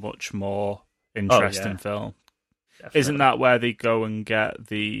 is a much more interesting film. Definitely. Isn't that where they go and get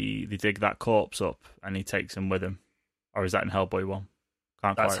they dig that corpse up and he takes him with him? Or is that in Hellboy 1?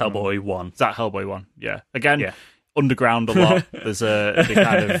 That's Hellboy 1. Is that Hellboy 1? Yeah. Again, Yeah. underground a lot. They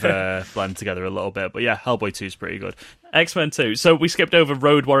kind of blend together a little bit. But yeah, Hellboy 2 is pretty good. X-Men 2. So we skipped over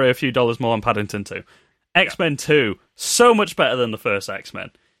Road Warrior a few dollars more on Paddington 2. X-Men 2, so much better than the first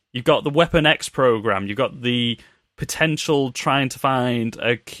X-Men. You've got the Weapon X program. You've got the potential trying to find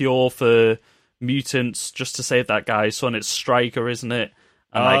a cure for mutants just to save that guy's son. It's Stryker, isn't it?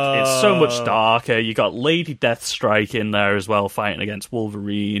 And it's so much darker. You got Lady Deathstrike in there as well, fighting against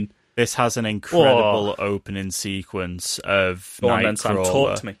Wolverine. This has an incredible opening sequence of Nightcrawler.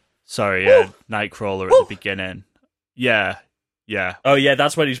 Talk to me. Sorry, yeah, Nightcrawler at the beginning. Yeah. Oh yeah,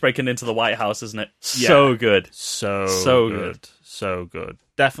 that's when he's breaking into the White House, isn't it? So good. So good. So good.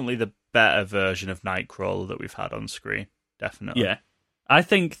 Definitely the better version of Nightcrawler that we've had on screen. Definitely. Yeah. I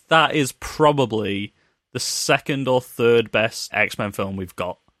think that is probably the second or third best X-Men film we've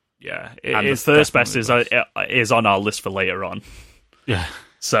got. Yeah. And the first best is on our list for later on. Yeah.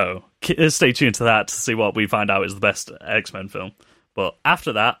 So stay tuned to that to see what we find out is the best X-Men film. But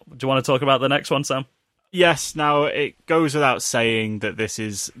after that, do you want to talk about the next one, Sam? Yes, now it goes without saying that this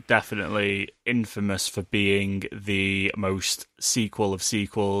is definitely infamous for being the most sequel of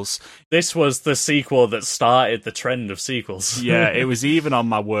sequels. This was the sequel that started the trend of sequels. Yeah, it was even on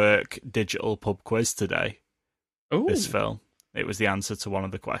my work digital pub quiz today. Ooh. This film. It was the answer to one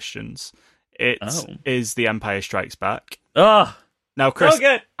of the questions. It is The Empire Strikes Back. Ah, now, Chris,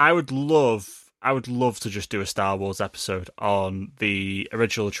 good. I would love to just do a Star Wars episode on the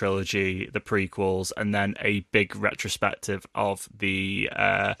original trilogy, the prequels, and then a big retrospective of the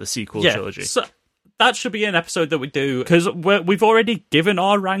sequel trilogy. So that should be an episode that we do, because we've already given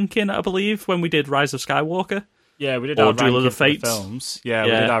our ranking, I believe, when we did Rise of Skywalker. Yeah, we did or our Duel of ranking the for the Fates. films. Yeah,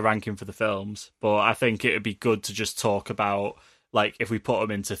 we did our ranking for the films. But I think it would be good to just talk about, like, if we put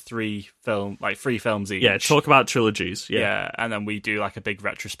them into three films each. Yeah, talk about trilogies. Yeah, and then we do like a big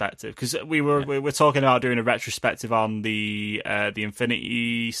retrospective, because we were talking about doing a retrospective on the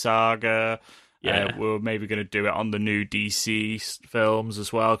Infinity Saga. Yeah, we were maybe going to do it on the new DC films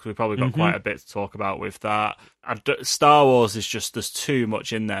as well, because we've probably got quite a bit to talk about with that. Star Wars is just, there's too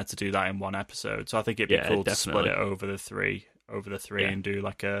much in there to do that in one episode. So I think it'd be cool to split it over the three, and do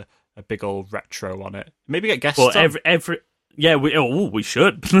like a big old retro on it. Maybe get guests on. We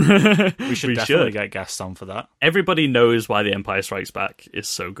should. We should definitely get guests on for that. Everybody knows why The Empire Strikes Back is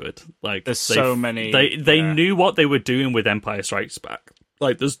so good. Like, there's so many. They knew what they were doing with Empire Strikes Back.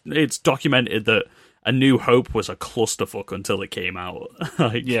 Like, it's documented that A New Hope was a clusterfuck until it came out.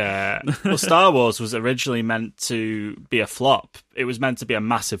 Well, Star Wars was originally meant to be a flop. It was meant to be a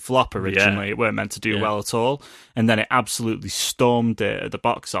massive flop originally. It weren't meant to do well at all. And then it absolutely stormed it at the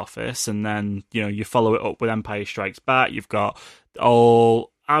box office. And then, you follow it up with Empire Strikes Back. You've got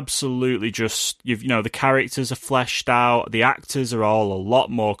all absolutely just, the characters are fleshed out. The actors are all a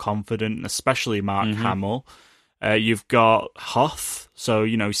lot more confident, especially Mark Hamill. You've got Hoth, so,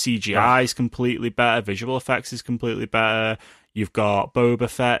 CGI is completely better, visual effects is completely better. You've got Boba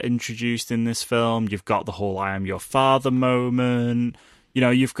Fett introduced in this film. You've got the whole I am your father moment.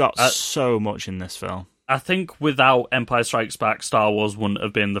 You've got so much in this film. I think without Empire Strikes Back, Star Wars wouldn't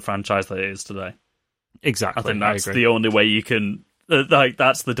have been the franchise that it is today. Exactly. I think that's the only way you can...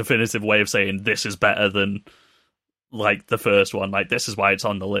 that's the definitive way of saying this is better than, like, the first one. Like, this is why it's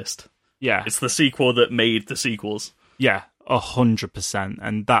on the list. Yeah. It's the sequel that made the sequels. Yeah, 100%.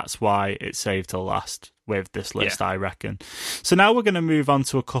 And that's why it saved till last with this list, I reckon. So now we're going to move on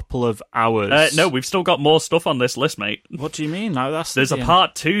to a couple of hours. No, we've still got more stuff on this list, mate. What do you mean? No, There's a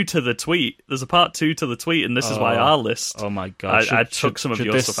part 2 to the tweet. And this is why our list... Oh my God. I took some of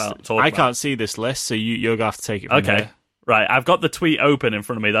your stuff out. I can't see this list, so you're going to have to take it from here. Right, I've got the tweet open in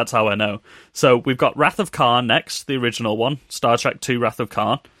front of me, that's how I know. So we've got Wrath of Khan next, the original one. Star Trek II Wrath of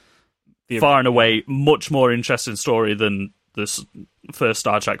Khan. Far and away, much more interesting story than this first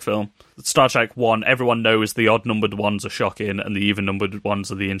Star Trek film. Star Trek 1, everyone knows the odd-numbered ones are shocking and the even-numbered ones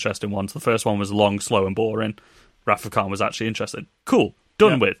are the interesting ones. The first one was long, slow, and boring. Wrath of Khan was actually interesting. Cool.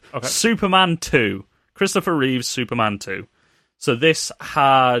 Done with. Okay. Superman 2. Christopher Reeve's Superman 2. So this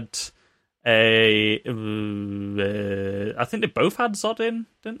had I think they both had Zod in,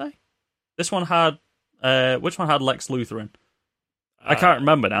 didn't they? This one had... which one had Lex Luthor in? I can't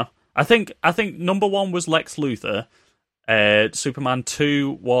remember now. I think number 1 was Lex Luthor. Superman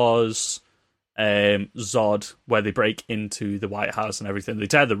 2 was Zod, where they break into the White House and everything. They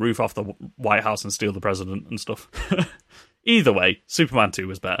tear the roof off the White House and steal the president and stuff. Either way, Superman 2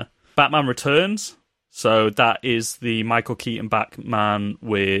 was better. Batman Returns. So that is the Michael Keaton Batman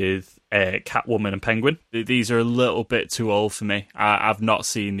with Catwoman and Penguin. These are a little bit too old for me. I've not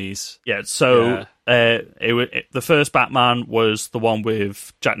seen these. Yeah, so the first Batman was the one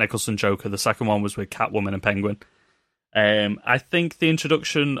with Jack Nicholson Joker. The second one was with Catwoman and Penguin. I think the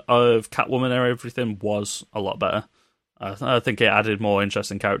introduction of Catwoman and everything was a lot better. I think it added more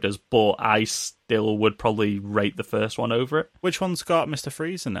interesting characters, but I still would probably rate the first one over it. Which one's got Mr.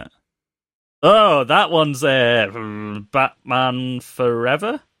 Freeze in it? Oh, that one's Batman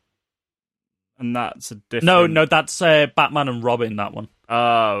Forever? And that's a different... No, that's Batman and Robin, that one.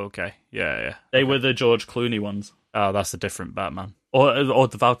 Oh, okay. Yeah. They were the George Clooney ones. Oh, that's a different Batman. Or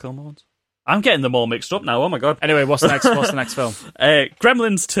the Val Kilmer ones. I'm getting them all mixed up now, oh my god. Anyway, what's the next film?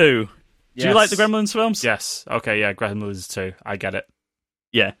 Gremlins 2. Yes. Do you like the Gremlins films? Yes. Okay, yeah, Gremlins 2. I get it.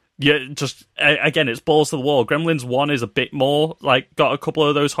 Yeah, just again, it's balls to the wall. Gremlins 1 is a bit more like got a couple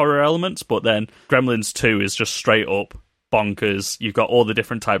of those horror elements, but then Gremlins 2 is just straight up bonkers. You've got all the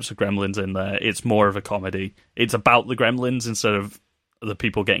different types of gremlins in there. It's more of a comedy. It's about the gremlins instead of the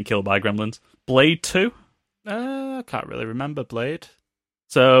people getting killed by gremlins. Blade 2? I can't really remember Blade.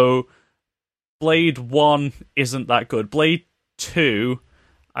 So Blade 1 isn't that good. Blade 2,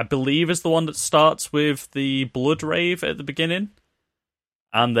 I believe, is the one that starts with the blood rave at the beginning.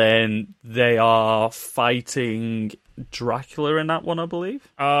 And then they are fighting Dracula in that one, I believe.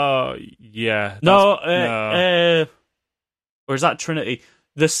 Oh, yeah. No. Or is that Trinity?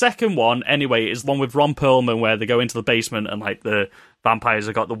 The second one, anyway, is the one with Ron Perlman where they go into the basement and like the vampires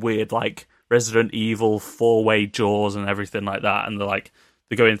have got the weird like Resident Evil 4-way jaws and everything like that, and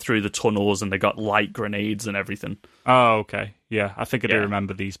they're going through the tunnels and they got light grenades and everything. Oh, okay. Yeah, I think I do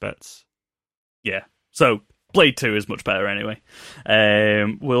remember these bits. Yeah. So Blade 2 is much better anyway.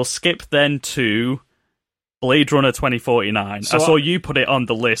 We'll skip then to Blade Runner 2049. So I saw you put it on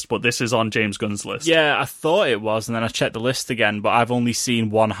the list, but this is on James Gunn's list. Yeah, I thought it was, and then I checked the list again, but I've only seen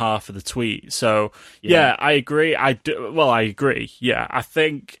one half of the tweet. So, yeah I agree. I agree. Yeah, I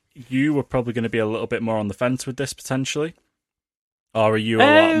think you were probably going to be a little bit more on the fence with this, potentially. Or are you a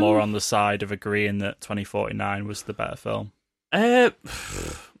lot more on the side of agreeing that 2049 was the better film? I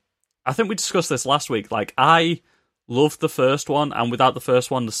think we discussed this last week. Like, I loved the first one, and without the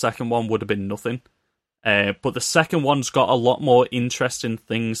first one, the second one would have been nothing. But the second one's got a lot more interesting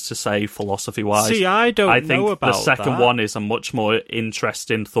things to say philosophy-wise. See, I don't know about that. I think the second one is a much more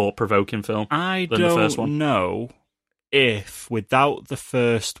interesting, thought-provoking film than the first one. I don't know if, without the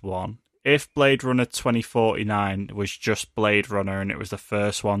first one, if Blade Runner 2049 was just Blade Runner and it was the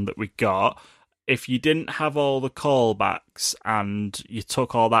first one that we got, if you didn't have all the callbacks and you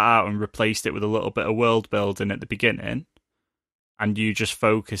took all that out and replaced it with a little bit of world building at the beginning, and you just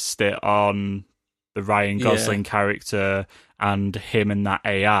focused it on the Ryan Gosling character and him and that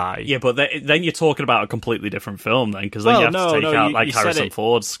AI. Yeah, but then you're talking about a completely different film then, because then you have to take out like Harrison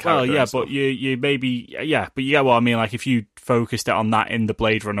Ford's character. Well, yeah, but you maybe, but you get what I mean. Like if you focused it on that in the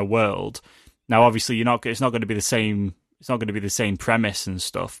Blade Runner world, now obviously it's not going to be the same. It's not going to be the same premise and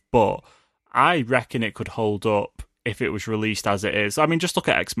stuff, but I reckon it could hold up if it was released as it is. I mean, just look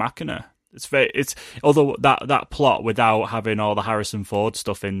at Ex Machina. It's although that plot without having all the Harrison Ford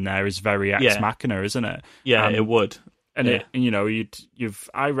stuff in there is very Ex Machina, isn't it? Yeah, it would. And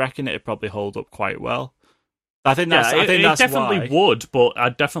I reckon it'd probably hold up quite well. I think that's. I think that's it definitely why. would, but I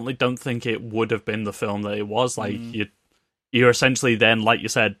definitely don't think it would have been the film that it was. Like you're essentially then, like you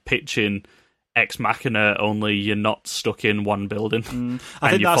said, pitching Ex Machina, only you're not stuck in one building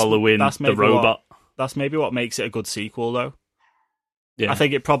and you're following the robot. That's maybe what makes it a good sequel, though. Yeah. I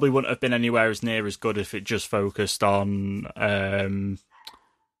think it probably wouldn't have been anywhere as near as good if it just focused on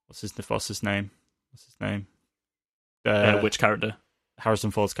what's his name? Which character?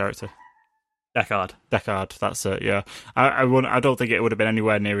 Harrison Ford's character. Deckard. That's it. Yeah, I don't think it would have been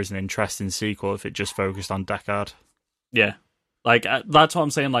anywhere near as an interesting sequel if it just focused on Deckard. Yeah, like that's what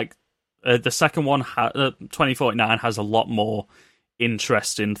I'm saying. Like the second one, 2049, has a lot more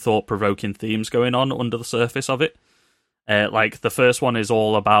interesting, thought-provoking themes going on under the surface of it. Like the first one is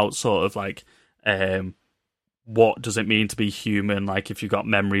all about sort of like what does it mean to be human? Like if you've got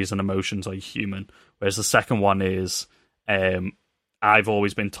memories and emotions, are you human? Whereas the second one is I've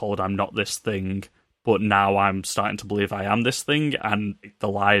always been told I'm not this thing, but now I'm starting to believe I am this thing, and the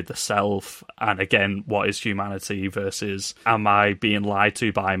lie, the self, and again, what is humanity versus am I being lied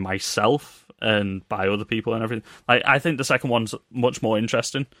to by myself and by other people and everything? Like I think the second one's much more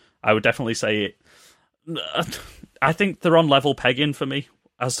interesting. I would definitely say it. I think they're on level pegging for me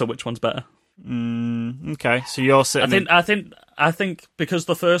as to which one's better. Okay, so you're sitting. I think because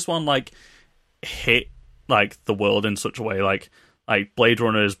the first one like hit like the world in such a way, like Blade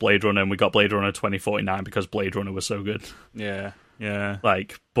Runner is Blade Runner, and we got Blade Runner 2049 because Blade Runner was so good. Yeah.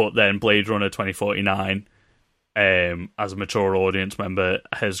 But then Blade Runner 2049, as a mature audience member,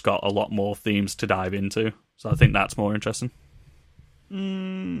 has got a lot more themes to dive into. So I think that's more interesting.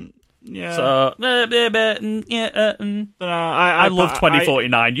 Yeah. So, I love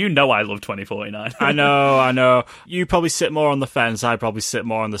 2049. You know I love 2049. I know. You probably sit more on the fence. I probably sit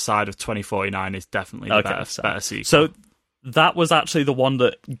more on the side of 2049 is definitely the better sequel. So that was actually the one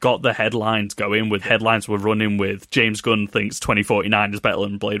that got the headlines going. With headlines were running with James Gunn thinks 2049 is better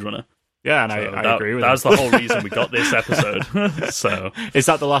than Blade Runner. Yeah, and I agree with that. That's the whole reason we got this episode. So, is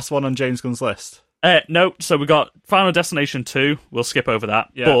that the last one on James Gunn's list? No. So we got Final Destination 2. We'll skip over that.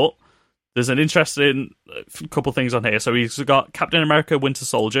 Yeah. But there's an interesting couple things on here. So he's got Captain America Winter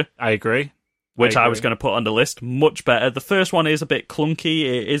Soldier. I agree. Which I was going to put on the list. Much better. The first one is a bit clunky.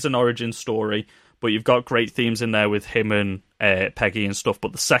 It is an origin story, but you've got great themes in there with him and Peggy and stuff.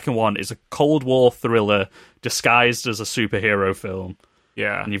 But the second one is a Cold War thriller disguised as a superhero film.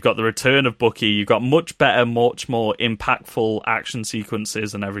 Yeah. And you've got the return of Bucky. You've got much better, much more impactful action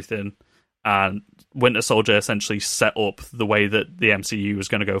sequences and everything. And Winter Soldier essentially set up the way that the MCU was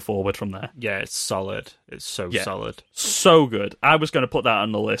going to go forward from there. Yeah, it's solid. It's solid. So good. I was going to put that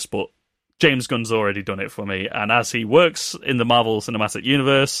on the list, but James Gunn's already done it for me. And as he works in the Marvel Cinematic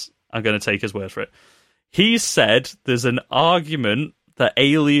Universe, I'm going to take his word for it. He said there's an argument that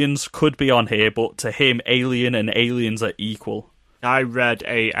Aliens could be on here, but to him, Alien and Aliens are equal. I read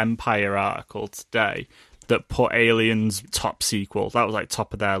a Empire article today that put Aliens top sequel. That was like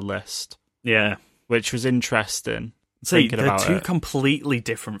top of their list. Yeah. Which was interesting. See, they're two completely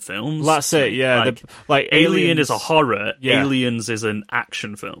different films. That's it, yeah. Like Alien is a horror, Aliens is an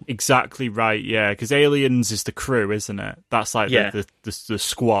action film. Exactly right, yeah. Because Aliens is the crew, isn't it? That's like the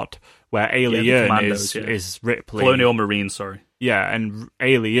squad, where Alien is Ripley. Colonial Marines, sorry. Yeah, and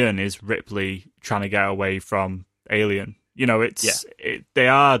Alien is Ripley trying to get away from Alien. You know, they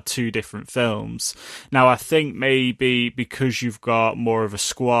are two different films. Now, I think maybe because you've got more of a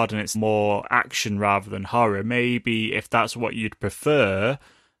squad and it's more action rather than horror, maybe if that's what you'd prefer,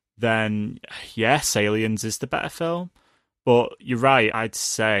 then yes, Aliens is the better film. But you're right, I'd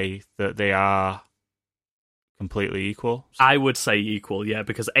say that they are completely equal. I would say equal, yeah,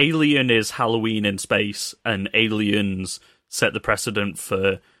 because Alien is Halloween in space, and Aliens set the precedent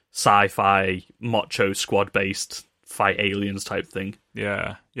for sci-fi, macho, squad-based fight aliens type thing.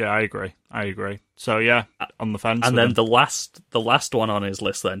 Yeah, I agree. So yeah, on the fence. And then the last one on his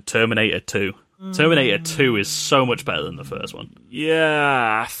list then, Terminator 2. Terminator 2 is so much better than the first one.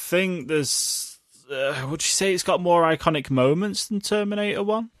 Yeah, I think there's would you say it's got more iconic moments than Terminator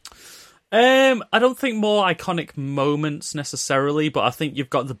 1? I don't think more iconic moments necessarily, but I think you've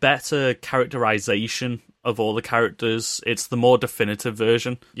got the better characterization of all the characters. It's the more definitive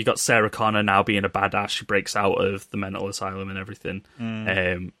version. You got Sarah Connor now being a badass. She breaks out of the mental asylum and everything.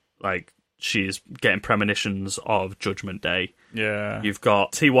 Like she's getting premonitions of Judgment Day. Yeah. You've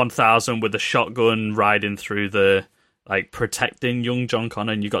got T-1000 with a shotgun riding through the protecting young John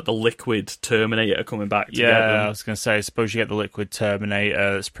Connor, and you've got the Liquid Terminator coming back to get them. I was going to say, I suppose you get the Liquid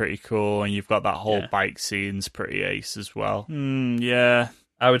Terminator, that's pretty cool, and you've got that whole bike scene's pretty ace as well. Yeah.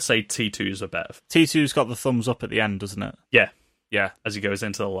 I would say T2's are better. T2's got the thumbs up at the end, doesn't it? Yeah. Yeah. As he goes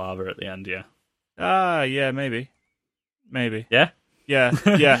into the lava at the end, yeah. Yeah, maybe. Yeah? Yeah,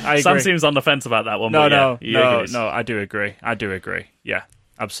 I agree. Sam seems on the fence about that one, No, I do agree. Yeah,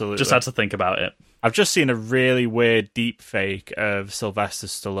 absolutely. Just had to think about it. I've just seen a really weird deep fake of Sylvester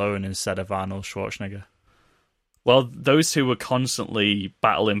Stallone instead of Arnold Schwarzenegger. Well, those two were constantly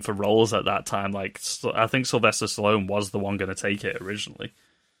battling for roles at that time. Like, I think Sylvester Stallone was the one going to take it originally.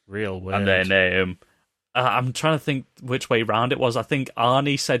 Real weird. And then I'm trying to think which way round it was. I think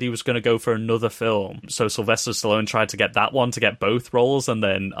Arnie said he was going to go for another film, so Sylvester Stallone tried to get that one to get both roles, and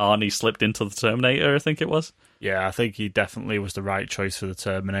then Arnie slipped into the Terminator, I think it was. Yeah, I think he definitely was the right choice for the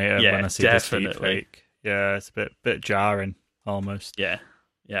Terminator. Yeah, when I see definitely. This deep fake. Yeah, it's a bit jarring, almost. Yeah,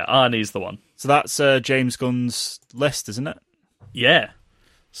 Arnie's the one. So that's James Gunn's list, isn't it? Yeah.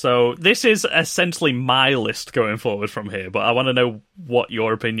 So this is essentially my list going forward from here, but I want to know what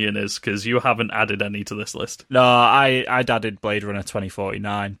your opinion is, because you haven't added any to this list. No, I'd added Blade Runner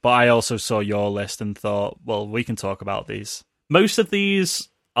 2049, but I also saw your list and thought, well, we can talk about these. Most of these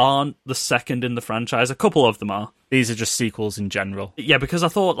aren't the second in the franchise. A couple of them are. These are just sequels in general. Yeah, because I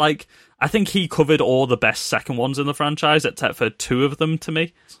thought, I think he covered all the best second ones in the franchise, except for two of them to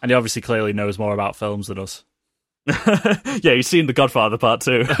me. And he obviously clearly knows more about films than us. Yeah, you've seen The Godfather Part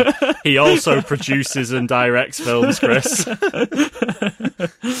 2. He also produces and directs films, Chris.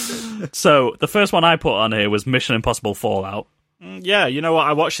 So, the first one I put on here was Mission Impossible Fallout. Yeah, you know what?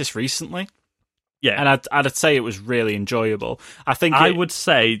 I watched this recently. Yeah. And I'd say it was really enjoyable. I would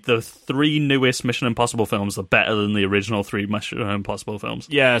say the 3 newest Mission Impossible films are better than the original 3 Mission Impossible films.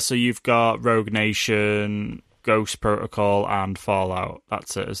 Yeah, so you've got Rogue Nation, Ghost Protocol, and Fallout.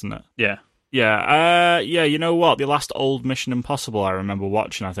 That's it, isn't it? Yeah. Yeah, you know what? The last old Mission Impossible I remember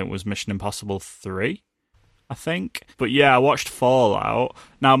watching, I think, was Mission Impossible 3, I think. But yeah, I watched Fallout.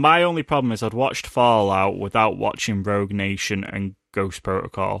 Now, my only problem is I'd watched Fallout without watching Rogue Nation and Ghost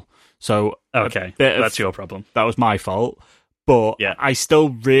Protocol. So okay, that's your problem. That was my fault. But yeah. I still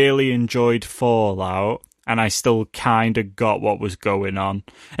really enjoyed Fallout, and I still kind of got what was going on.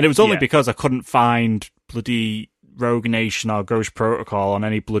 And it was only because I couldn't find bloody Rogue Nation or Ghost Protocol on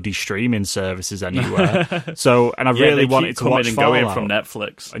any bloody streaming services anywhere. So, and I really wanted to watch Fallout. Going from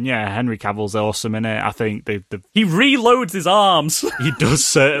Netflix. And yeah, Henry Cavill's awesome in it. I think he reloads his arms. He does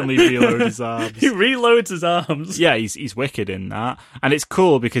certainly reload his arms. He reloads his arms. Yeah, he's wicked in that, and it's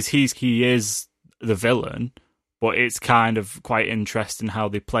cool because he is the villain, but it's kind of quite interesting how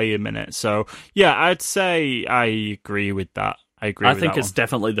they play him in it. So yeah, I'd say I agree with that. I think it's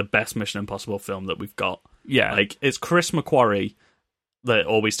definitely the best Mission Impossible film that we've got. Yeah. Like, it's Chris McQuarrie that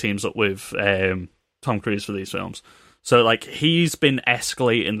always teams up with Tom Cruise for these films. So, like, he's been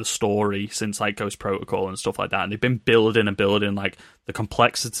escalating the story since, like, Ghost Protocol and stuff like that. And they've been building, like, the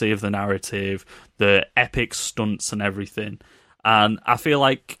complexity of the narrative, the epic stunts and everything. And I feel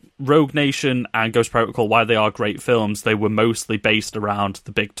like Rogue Nation and Ghost Protocol, while they are great films, they were mostly based around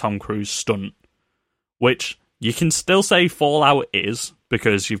the big Tom Cruise stunt, which you can still say Fallout is,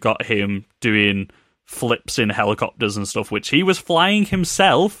 because you've got him doing flips in helicopters and stuff, which he was flying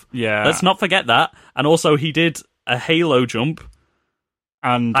himself. Yeah. Let's not forget that. And also he did a halo jump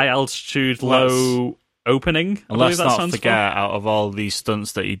and high altitude, low opening. And let's not forget, out of all these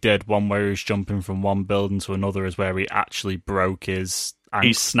stunts that he did, one where he was jumping from one building to another is where he actually broke his ankle.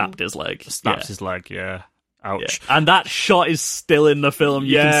 He snapped his leg. His leg, yeah. Ouch. Yeah. And that shot is still in the film.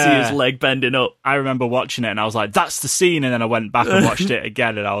 You can see his leg bending up. I remember watching it and I was like, that's the scene. And then I went back and watched it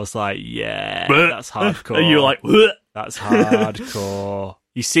again and I was like, yeah, that's hardcore. And you were like, that's hardcore.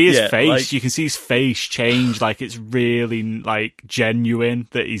 You see his face. Like, you can see his face change. Like, it's really, like, genuine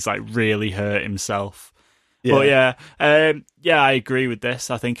that he's, like, really hurt himself. Yeah. But yeah, I agree with this.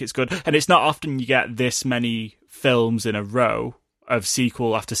 I think it's good. And it's not often you get this many films in a row of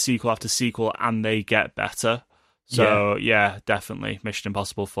sequel after sequel after sequel, and they get better. So, yeah definitely. Mission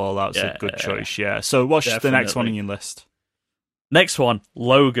Impossible Fallout's a good choice, yeah. So, what's the next one on your list? Next one,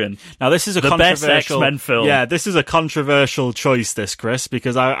 Logan. Now, this is a the best X-Men film. Yeah, this is a controversial choice, this, Chris,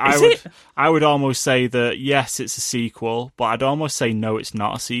 because I would almost say that, yes, it's a sequel, but I'd almost say, no, it's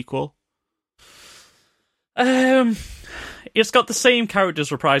not a sequel. It's got the same characters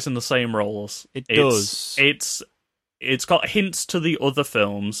reprising the same roles. It does. It's got hints to the other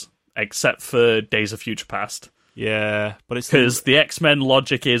films, except for Days of Future Past. Yeah, but it's because the X-Men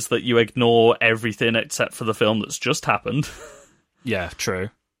logic is that you ignore everything except for the film that's just happened. Yeah, true.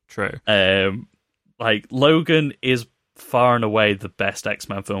 Like, Logan is far and away the best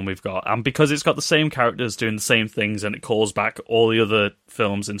X-Men film we've got, and because it's got the same characters doing the same things and it calls back all the other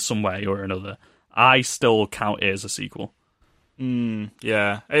films in some way or another, I still count it as a sequel.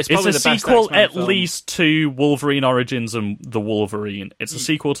 Yeah, it's a sequel at least to Wolverine Origins and The Wolverine. It's a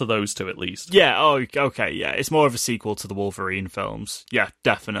sequel to those two at least. Yeah, okay, yeah. It's more of a sequel to the Wolverine films. Yeah,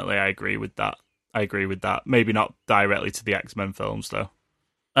 definitely, I agree with that. Maybe not directly to the X-Men films, though.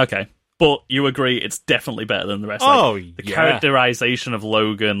 Okay, but you agree it's definitely better than the rest. The characterization of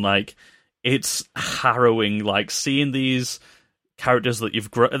Logan, like, it's harrowing. Like, seeing these characters that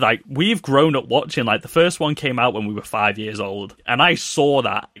we've grown up watching. Like, the first one came out when we were 5 years old, and I saw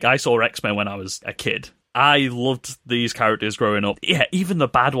that. I saw X-Men when I was a kid. I loved these characters growing up. Yeah, even the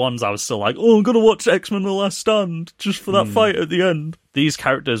bad ones, I was still like, I'm gonna watch X-Men The Last Stand just for that fight at the end. These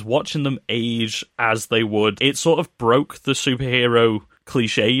characters, watching them age as they would, it sort of broke the superhero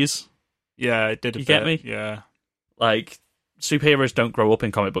cliches. Yeah, it did. You get me? Yeah. Like, superheroes don't grow up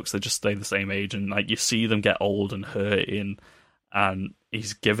in comic books; they just stay the same age, and like, you see them get old and hurting. And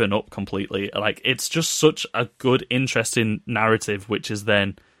he's given up completely. Like, it's just such a good, interesting narrative, which is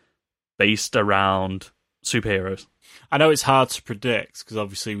then based around superheroes. I know it's hard to predict, because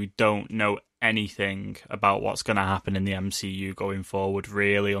obviously we don't know anything about what's going to happen in the MCU going forward,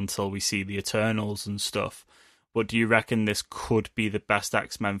 really, until we see the Eternals and stuff. But do you reckon this could be the best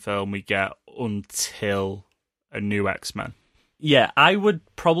X-Men film we get until a new X-Men? Yeah, I would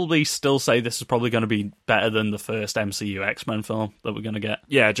probably still say this is probably going to be better than the first MCU X-Men film that we're going to get.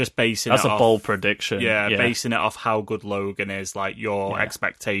 Yeah, just basing That's it a off... bold prediction. Yeah, basing it off how good Logan is, like, your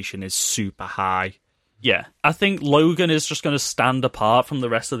expectation is super high. Yeah, I think Logan is just going to stand apart from the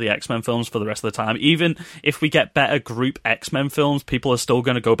rest of the X-Men films for the rest of the time. Even if we get better group X-Men films, people are still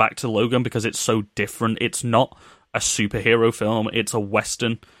going to go back to Logan because it's so different. It's not a superhero film, it's a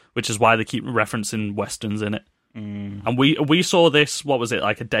Western, which is why they keep referencing Westerns in it. And we saw this, what was it,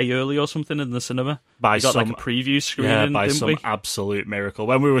 like a day early or something in the cinema? By we got some, like a preview screening, by didn't some we? absolute miracle.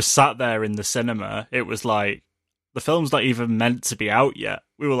 When we were sat there in the cinema, it was like, the film's not even meant to be out yet.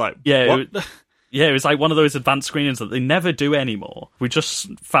 We were like, what? It was like one of those advanced screenings that they never do anymore. We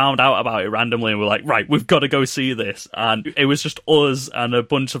just found out about it randomly and we're like, right, we've got to go see this. And it was just us and a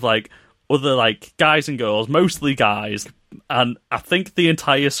bunch of like other like guys and girls, mostly guys. And I think the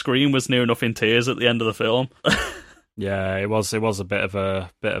entire screen was near enough in tears at the end of the film. Yeah, it was a bit of a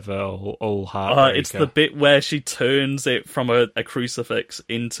old heartbreaker. It's the bit where she turns it from a crucifix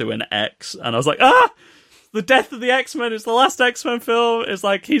into an X, and I was like, the death of the X-Men. It's the last X-Men film. It's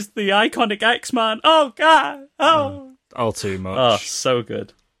like he's the iconic X-Man. Oh God, all too much. Oh, so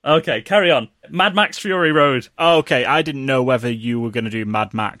good. Okay, carry on. Mad Max Fury Road. Okay, I didn't know whether you were going to do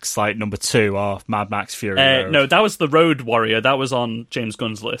Mad Max, like, number 2 or Mad Max Fury Road. No, that was the Road Warrior. That was on James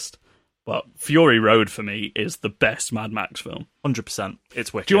Gunn's list. But Fury Road, for me, is the best Mad Max film. 100%.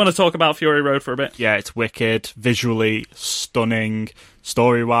 It's wicked. Do you want to talk about Fury Road for a bit? Yeah, it's wicked. Visually stunning.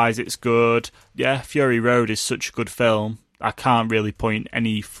 Story-wise, it's good. Yeah, Fury Road is such a good film. I can't really point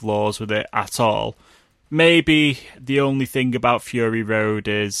any flaws with it at all. Maybe the only thing about Fury Road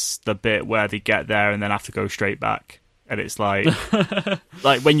is the bit where they get there and then have to go straight back. And it's like,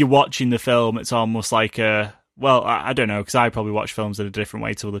 like when you're watching the film, it's almost like a, well, I don't know, because I probably watch films in a different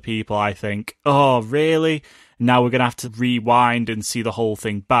way to other people. I think, oh, really? Now we're going to have to rewind and see the whole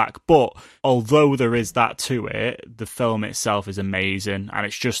thing back. But although there is that to it, the film itself is amazing. And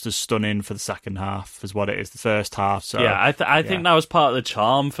it's just as stunning for the second half as what it is the first half. So yeah, I think that was part of the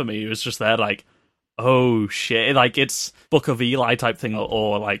charm for me. It was just there like, oh shit, like it's Book of Eli type thing,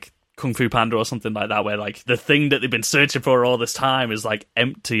 or like Kung Fu Panda or something like that, where like the thing that they've been searching for all this time is like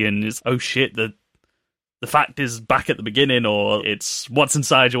empty and is, oh shit, the fact is back at the beginning, or it's what's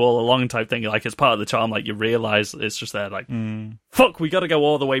inside you all along type thing. Like it's part of the charm, like you realise it's just there like, fuck, we gotta go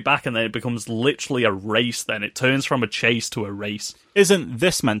all the way back, and then it becomes literally a race then. It turns from a chase to a race. Isn't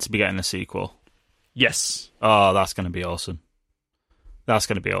this meant to be getting a sequel? Yes. Oh, that's going to be awesome. That's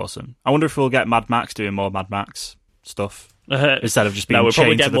going to be awesome. I wonder if we'll get Mad Max doing more Mad Max stuff instead of just being we'll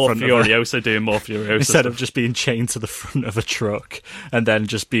probably chained get to the more front Furiosa doing more Furiosa instead stuff. of just being chained to the front of a truck and then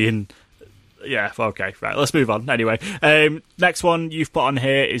just being... Yeah, okay, right, let's move on. Anyway, next one you've put on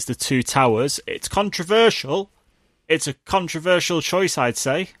here is The Two Towers. It's controversial. It's a controversial choice, I'd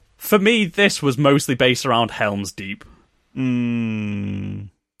say. For me, this was mostly based around Helm's Deep.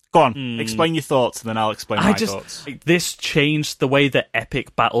 Go on, explain your thoughts, and then I'll explain my thoughts. This changed the way that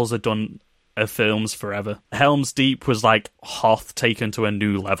epic battles are done of films forever. Helm's Deep was like Hoth taken to a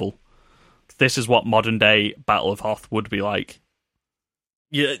new level. This is what modern day Battle of Hoth would be like.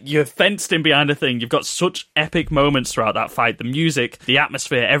 You're fenced in behind a thing. You've got such epic moments throughout that fight. The music, the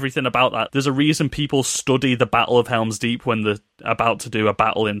atmosphere, everything about that. There's a reason people study the Battle of Helm's Deep when they're about to do a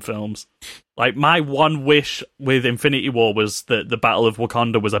battle in films. Like, my one wish with Infinity War was that the Battle of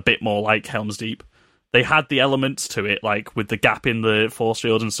Wakanda was a bit more like Helm's Deep. They had the elements to it, like with the gap in the force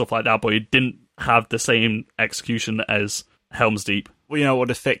field and stuff like that, but it didn't have the same execution as Helm's Deep. Well, you know what would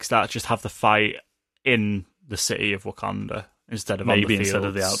have fixed that? Just have the fight in the city of Wakanda. Instead of maybe on the instead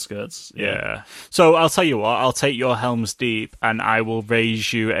of the outskirts. Yeah. So I'll tell you what, I'll take your Helm's Deep and I will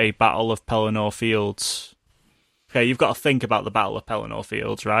raise you a Battle of Pelennor Fields. Okay, you've got to think about the Battle of Pelennor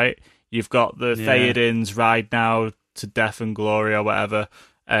Fields, right? You've got the Theoden's ride now to death and glory or whatever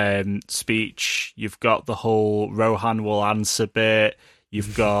speech. You've got the whole Rohan will answer bit.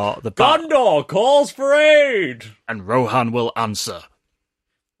 You've got the Gondor calls for aid! And Rohan will answer.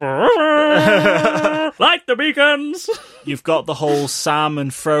 Light the beacons. You've got the whole Sam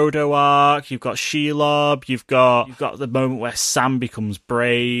and Frodo arc. You've got Shelob. You've got the moment where Sam becomes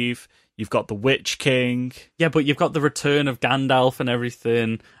brave. You've got the Witch King. Yeah, but you've got the return of Gandalf and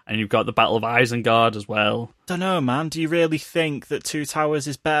everything, and you've got the Battle of Isengard as well. Don't know, man. Do you really think that Two Towers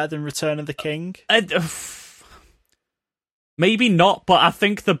is better than Return of the King? Maybe not, but I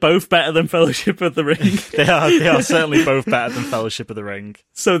think they're both better than Fellowship of the Ring. They are certainly both better than Fellowship of the Ring.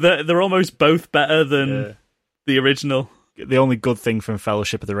 So they're almost both better than the original. the only good thing from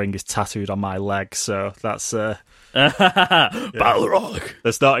Fellowship of the Ring is tattooed on my leg, so that's Balrog.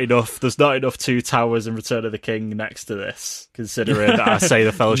 There's not enough Two Towers and Return of the King next to this, considering that I say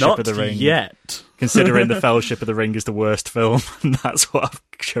the Fellowship of the Ring. Yet. Considering the Fellowship of the Ring is the worst film, and that's what I've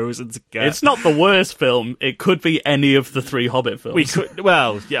chosen to get. It's not the worst film. It could be any of the 3 Hobbit films. We're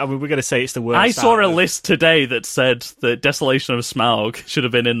going to say it's the worst. I saw a list today that said that Desolation of Smaug should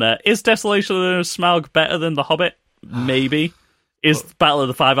have been in there. Is Desolation of Smaug better than The Hobbit? Maybe. Is Battle of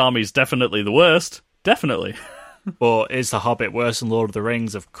the Five Armies definitely the worst? Definitely. But is The Hobbit worse than Lord of the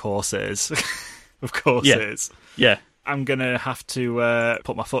Rings? Of course it is. Of course it is. Yeah. I'm going to have to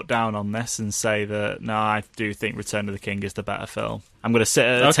put my foot down on this and say that, no, I do think Return of the King is the better film. I'm going to sit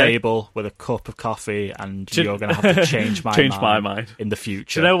at a table with a cup of coffee, and you're going to have to change my mind in the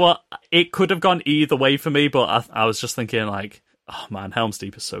future. Do you know what? It could have gone either way for me, but I was just thinking, like, oh man, Helm's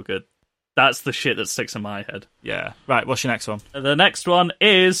Deep is so good. That's the shit that sticks in my head. Yeah. Right, what's your next one? The next one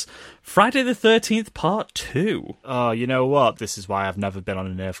is Friday the 13th Part 2. Oh, you know what? This is why I've never been on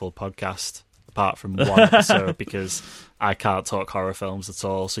an Earful podcast, apart from one episode, because I can't talk horror films at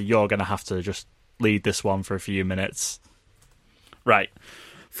all, so you're going to have to just lead this one for a few minutes. Right.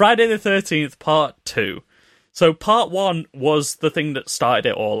 Friday the 13th Part 2. So Part 1 was the thing that started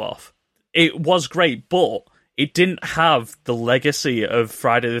it all off. It was great, but it didn't have the legacy of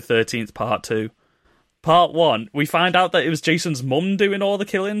Friday the 13th Part 2. Part 1, we find out that it was Jason's mum doing all the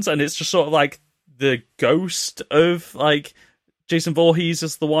killings, and it's just sort of like the ghost of, like, Jason Voorhees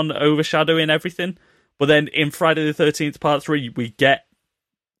is the one overshadowing everything. But then in Friday the 13th Part 3, we get,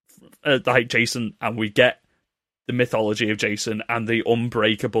 like, Jason, and we get the mythology of Jason and the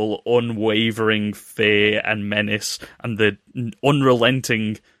unbreakable, unwavering fear and menace and the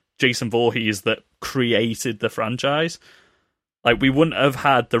unrelenting Jason Voorhees that created the franchise. Like, we wouldn't have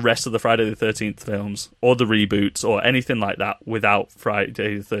had the rest of the Friday the 13th films or the reboots or anything like that without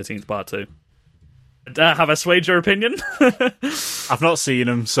Friday the 13th Part 2. Have I swayed your opinion? I've not seen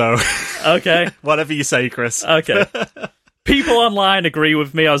them, so... Okay. Whatever you say, Chris. Okay. People online agree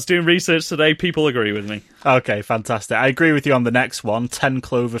with me. I was doing research today. People agree with me. Okay, fantastic. I agree with you on the next one. 10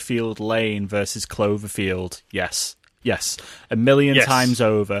 Cloverfield Lane versus Cloverfield. Yes. Yes, a million times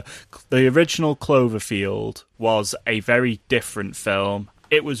over. The original Cloverfield was a very different film.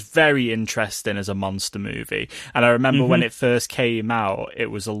 It was very interesting as a monster movie. And I remember when it first came out, it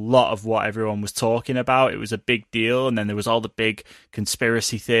was a lot of what everyone was talking about. It was a big deal. And then there was all the big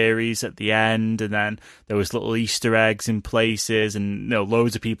conspiracy theories at the end. And then there was little Easter eggs in places. And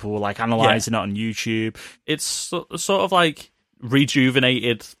loads of people were like analysing it on YouTube. It's sort of like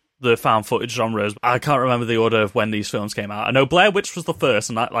rejuvenated the found footage genres. I can't remember the order of when these films came out. I know Blair Witch was the first,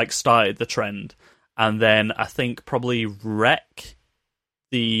 and that like started the trend. And then I think probably Wreck,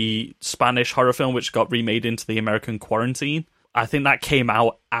 the Spanish horror film, which got remade into the American Quarantine. I think that came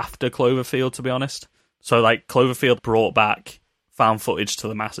out after Cloverfield, to be honest. So like Cloverfield brought back found footage to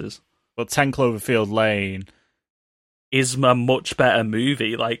the masses. But 10 Cloverfield Lane is a much better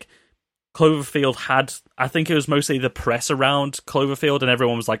movie. Like, Cloverfield had, I think it was mostly the press around Cloverfield, and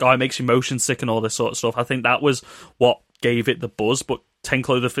everyone was like, oh, it makes you motion sick and all this sort of stuff. I think that was what gave it the buzz, but 10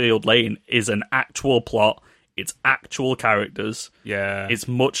 Cloverfield Lane is an actual plot. It's actual characters. Yeah. It's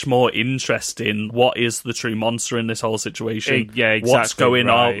much more interesting. What is the true monster in this whole situation? Yeah, exactly. What's going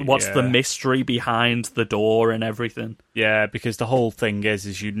on? What's yeah. the mystery behind the door and everything? Yeah, because the whole thing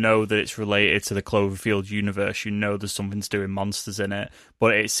is you know that it's related to the Cloverfield universe. You know there's something to do with monsters in it,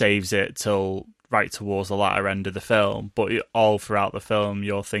 but it saves it till right towards the latter end of the film. But all throughout the film,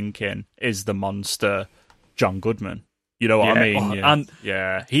 you're thinking, is the monster John Goodman? You know what I mean? Yeah. And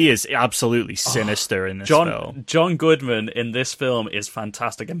yeah, he is absolutely sinister in this film. John Goodman in this film is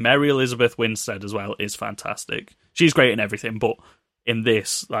fantastic, and Mary Elizabeth Winstead as well is fantastic. She's great in everything, but in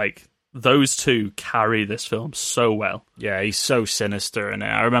this, like, those two carry this film so well. Yeah, he's so sinister in it.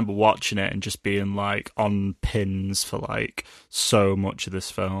 I remember watching it and just being like on pins for like so much of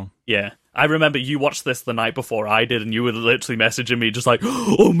this film. Yeah. I remember you watched this the night before I did, and you were literally messaging me just like,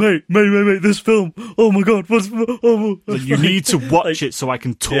 oh, mate, this film. Oh, my God. You need to watch it so I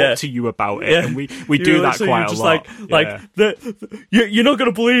can talk to you about it. Yeah. And we do that quite a lot. You're not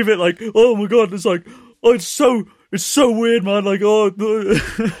going to believe it. Like, oh, my God. It's like, oh, it's so weird, man. Like,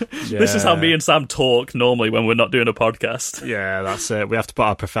 this is how me and Sam talk normally when we're not doing a podcast. Yeah, that's it. We have to put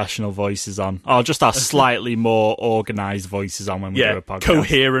our professional voices on. Or just our slightly more organised voices on when we do a podcast.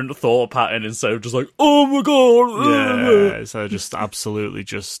 Coherent thought pattern instead of just like, oh my God. Yeah, so just absolutely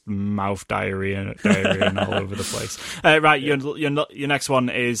just mouth diarrhea all over the place. Right, your next one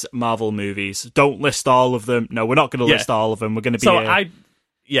is Marvel movies. Don't list all of them. No, we're not going to list all of them. We're going to be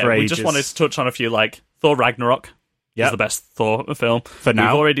we just wanted to touch on a few, like Thor Ragnarok. Yep. is the best Thor film. For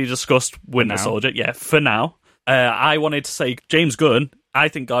now. We've already discussed Winter now. Soldier. Yeah, for now. I wanted to say James Gunn. I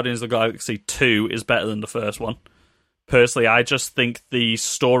think Guardians of the Galaxy 2 is better than the first one. Personally, I just think the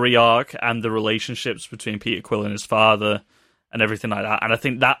story arc and the relationships between Peter Quill and his father and everything like that, and I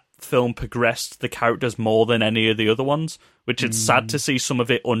think that film progressed the characters more than any of the other ones, which it's sad to see some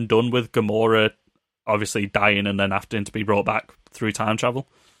of it undone with Gamora obviously dying and then having to be brought back through time travel.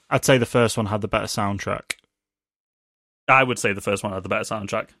 I'd say the first one had the better soundtrack. I would say the first one had the better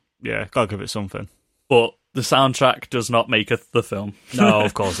soundtrack. Yeah, gotta give it something. But the soundtrack does not make the film. No,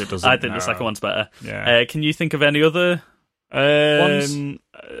 of course it doesn't. I think the second one's better. Yeah. Can you think of any other ones?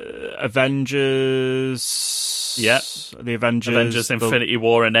 Avengers. Yeah. The Avengers. Avengers Infinity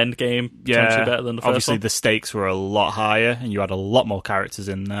War and Endgame. Potentially better than the first obviously one. the stakes were a lot higher and you had a lot more characters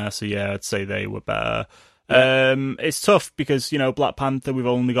in there. So yeah, I'd say they were better. Yeah. It's tough because, Black Panther, we've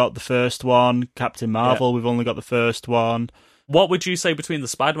only got the first one. Captain Marvel, we've only got the first one. What would you say between the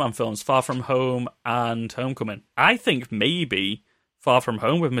Spider-Man films, Far From Home and Homecoming? I think maybe Far From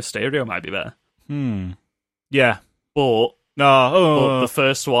Home with Mysterio might be better. Yeah. But No. the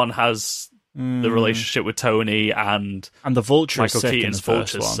first one has the relationship with Tony and And the Vulture is Michael sick Keaton's in the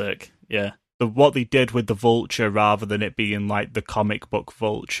first Vulture's one. sick. Yeah. What they did with the Vulture rather than it being like the comic book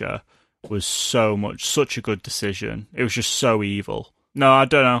Vulture was such a good decision. It was just so evil. No, I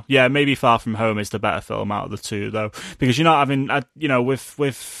don't know. Yeah, maybe Far From Home is the better film out of the two, though, because you're not having,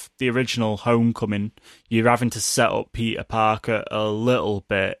 with the original Homecoming, you're having to set up Peter Parker a little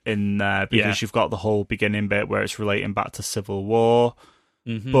bit in there because you've got the whole beginning bit where it's relating back to Civil War.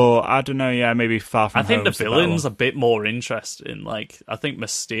 Mm-hmm. But I don't know. Yeah, maybe Far From Home. I think the villain's a bit more interesting. Like, I think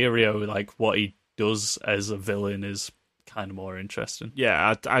Mysterio, like what he does as a villain, is kind of more interesting.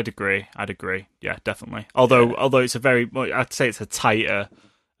 Yeah, I'd agree. Yeah, definitely. Although it's I'd say it's a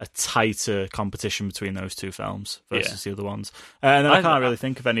tighter competition between those two films versus the other ones. And then I can't really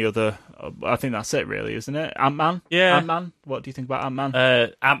think of any other. I think that's it, really, isn't it? Ant-Man. Yeah, Ant-Man. What do you think about Ant-Man?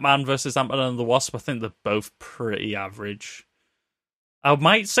 Ant-Man versus Ant-Man and the Wasp. I think they're both pretty average. I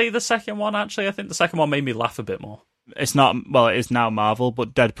might say the second one. Actually, I think the second one made me laugh a bit more. It's not. Well, it is now Marvel,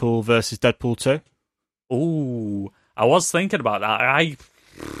 but Deadpool versus Deadpool 2. Ooh. I was thinking about that. I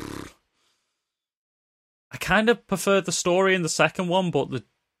kind of prefer the story in the second one, but the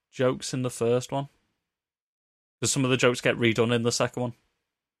jokes in the first one. Because some of the jokes get redone in the second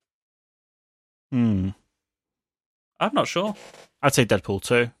one. I'm not sure. I'd say Deadpool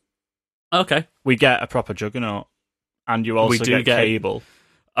 2. Okay. We get a proper Juggernaut. And you also get Cable.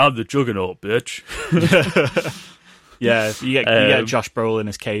 I'm the Juggernaut, bitch. Yeah, you get Josh Brolin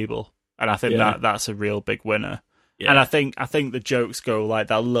as Cable. And I think that's a real big winner. Yeah. And I think the jokes go like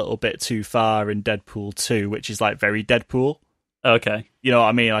that little bit too far in Deadpool 2, which is like very Deadpool. Okay. You know what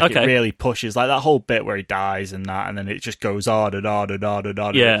I mean? Like it really pushes like that whole bit where he dies and that, and then it just goes on and on and on and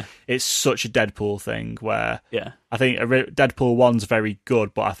on. Yeah. It's such a Deadpool thing where I think Deadpool 1's very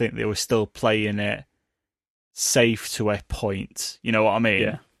good, but I think they were still playing it safe to a point. You know what I mean?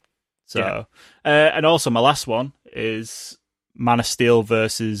 Yeah. So, and also my last one is Man of Steel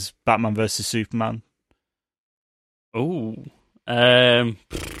versus Batman versus Superman. Ooh. You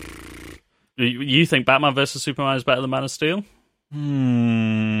think Batman vs Superman is better than Man of Steel?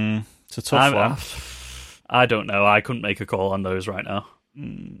 It's a tough one. I don't know. I couldn't make a call on those right now.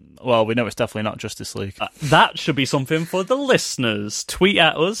 Well, we know it's definitely not Justice League. That should be something for the listeners. Tweet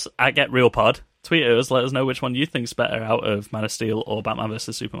at us at GetRealPod. Tweet at us. Let us know which one you think's better out of Man of Steel or Batman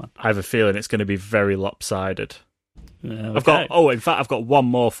vs Superman. I have a feeling it's going to be very lopsided. Okay. In fact, I've got one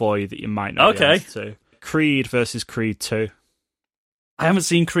more for you that you might not be able to. Creed versus Creed 2. I haven't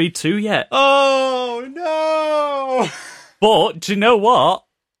seen Creed 2 yet. Oh, no! But, do you know what?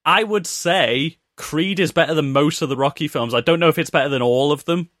 I would say Creed is better than most of the Rocky films. I don't know if it's better than all of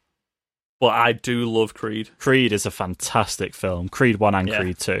them, but I do love Creed. Creed is a fantastic film. Creed 1 and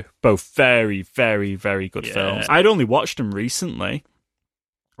Creed 2. Both very, very, very good films. I'd only watched them recently,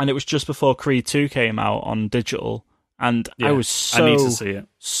 and it was just before Creed 2 came out on digital. And I was I need to see it.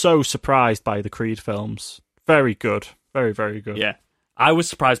 So surprised by the Creed films. Very good. Very, very good. Yeah. I was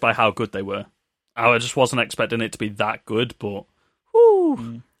surprised by how good they were. I just wasn't expecting it to be that good, but...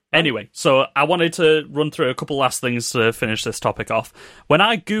 Whew. Anyway, so I wanted to run through a couple last things to finish this topic off. When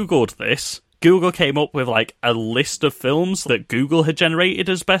I Googled this, Google came up with like a list of films that Google had generated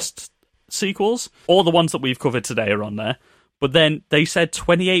as best sequels. All the ones that we've covered today are on there. But then they said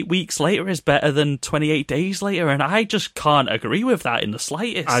 28 weeks later is better than 28 days later, and I just can't agree with that in the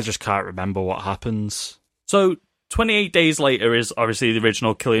slightest. I just can't remember what happens. So 28 days later is obviously the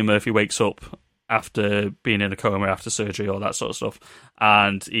original Cillian Murphy wakes up after being in a coma after surgery, all that sort of stuff.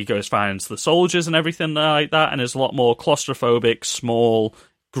 And he goes, finds the soldiers and everything like that, and it's a lot more claustrophobic, small,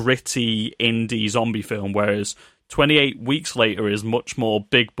 gritty, indie zombie film, whereas 28 Weeks Later is much more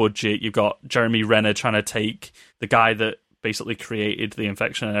big budget. You've got Jeremy Renner trying to take the guy that basically created the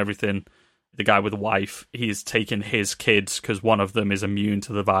infection and everything, the guy with the wife, he's taking his kids because one of them is immune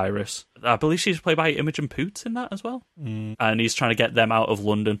to the virus. I believe she's played by Imogen Poots in that as well. And he's trying to get them out of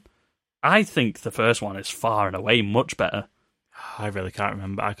London. I think the first one is far and away much better. I really can't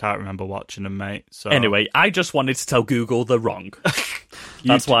remember. I can't remember watching them, mate. So Anyway, I just wanted to tell Google they're wrong.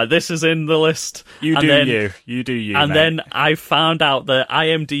 That's why this is in the list. You do you, And mate. then I found out that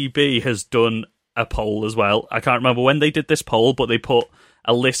IMDb has done a poll as well. I can't remember when they did this poll, but they put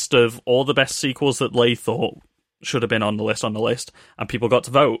a list of all the best sequels that they thought should have been on the list, and people got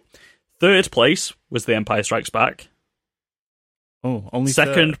to vote. Third place was The Empire Strikes Back. Oh, only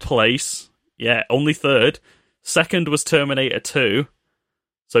Second third. place, yeah, only third. Second was Terminator 2.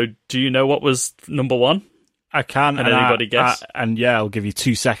 So do you know what was number one? I can. Can anybody guess? And yeah, I'll give you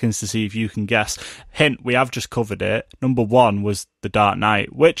 2 seconds to see if you can guess. Hint, we have just covered it. Number one was The Dark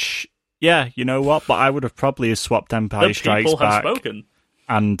Knight, which, yeah, you know what? But I would have probably swapped Empire The Strikes people have Back spoken.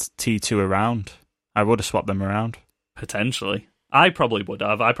 and T2 around. I would have swapped them around. Potentially. I probably would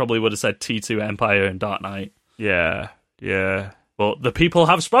have. I probably would have said T2, Empire, and Dark Knight. Yeah. But the people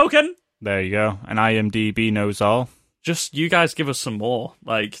have spoken! There you go. And IMDb knows all. Just, you guys give us some more.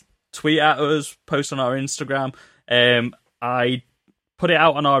 Like, tweet at us, post on our Instagram. I put it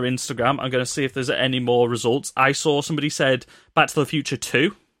out on our Instagram. I'm going to see if there's any more results. I saw somebody said Back to the Future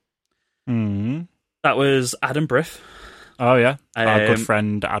 2. Mm. That was Adam Briff. Oh, yeah. Our good Um,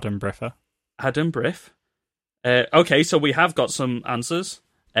 friend Adam Briffer. Adam Briff. Okay, so we have got some answers.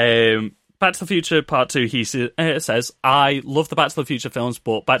 Back to the Future Part 2, he says, I love the Back to the Future films,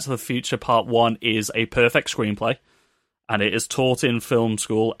 but Back to the Future Part 1 is a perfect screenplay, and it is taught in film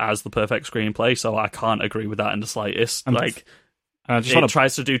school as the perfect screenplay, so I can't agree with that in the slightest. And like, I just it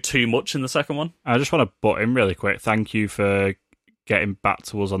tries to do too much in the second one. I just want to butt in really quick. Thank you for getting back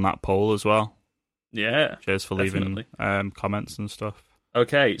to us on that poll as well. Yeah. Cheers for leaving comments and stuff.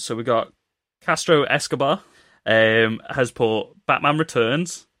 Okay, so we got Castro Escobar has put Batman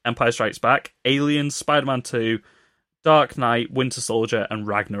Returns, Empire Strikes Back, Aliens, Spider-Man 2, Dark Knight, Winter Soldier, and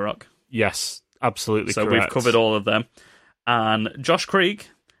Ragnarok. Yes, absolutely So correct. we've covered all of them. And Josh Krieg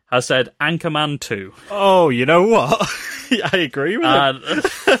has said Anchorman 2. Oh, you know what? I agree with him. And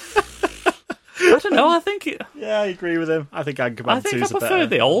I don't know, I think Yeah, I agree with him. I think Anchorman 2 I is prefer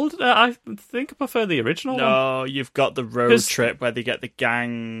the old. I think I prefer the original one. No, you've got the road 'Cause- trip where they get the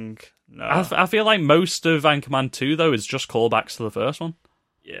gang. No. I feel like most of Anchorman 2, though, is just callbacks to the first one.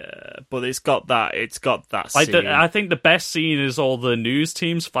 Yeah, but it's got that Like scene. I think the best scene is all the news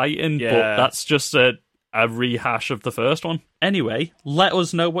teams fighting, Yeah. but that's just a rehash of the first one. Anyway, let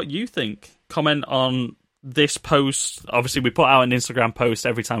us know what you think. Comment on this post. Obviously, we put out an Instagram post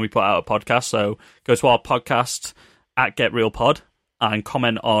every time we put out a podcast, so go to our podcast at GetRealPod and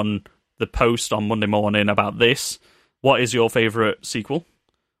comment on the post on Monday morning about this. What is your favourite sequel?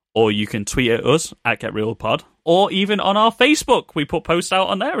 Or you can tweet at us at GetRealPod, or even on our Facebook. We put posts out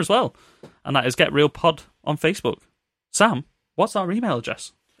on there as well, and that is GetRealPod on Facebook. Sam, what's our email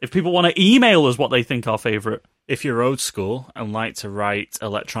address? If people want to email us what they think our favourite. If you're old school and like to write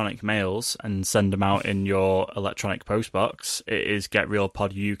electronic mails and send them out in your electronic postbox, it is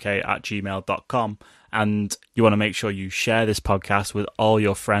getrealpoduk@gmail.com. And you want to make sure you share this podcast with all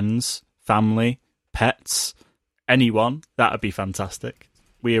your friends, family, pets, anyone. That would be fantastic.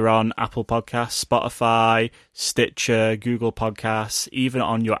 We are on Apple Podcasts, Spotify, Stitcher, Google Podcasts, even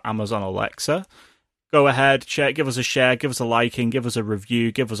on your Amazon Alexa. Go ahead, give us a share, give us a liking, give us a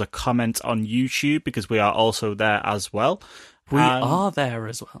review, give us a comment on YouTube, because we are also there as well. We are there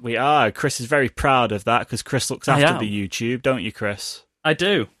as well. We are. Chris is very proud of that, because Chris looks I after am. the YouTube, don't you, Chris? I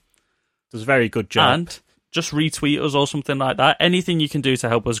do. Does a very good job. And just retweet us or something like that. Anything you can do to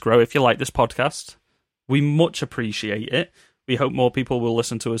help us grow if you like this podcast. We much appreciate it. We hope more people will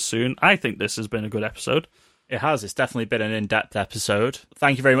listen to us soon. I think this has been a good episode. It has. It's definitely been an in-depth episode.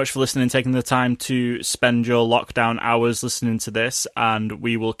 Thank you very much for listening and taking the time to spend your lockdown hours listening to this, and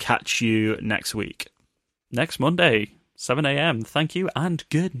we will catch you next week. Next Monday, 7 a.m. Thank you and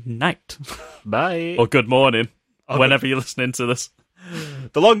good night. Bye. Or good morning, whenever you're listening to this.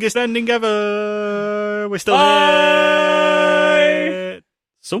 The longest ending ever. We're still Bye. here.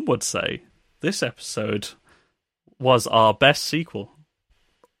 Some would say this episode was our best sequel.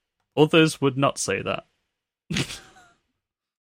 Others would not say that.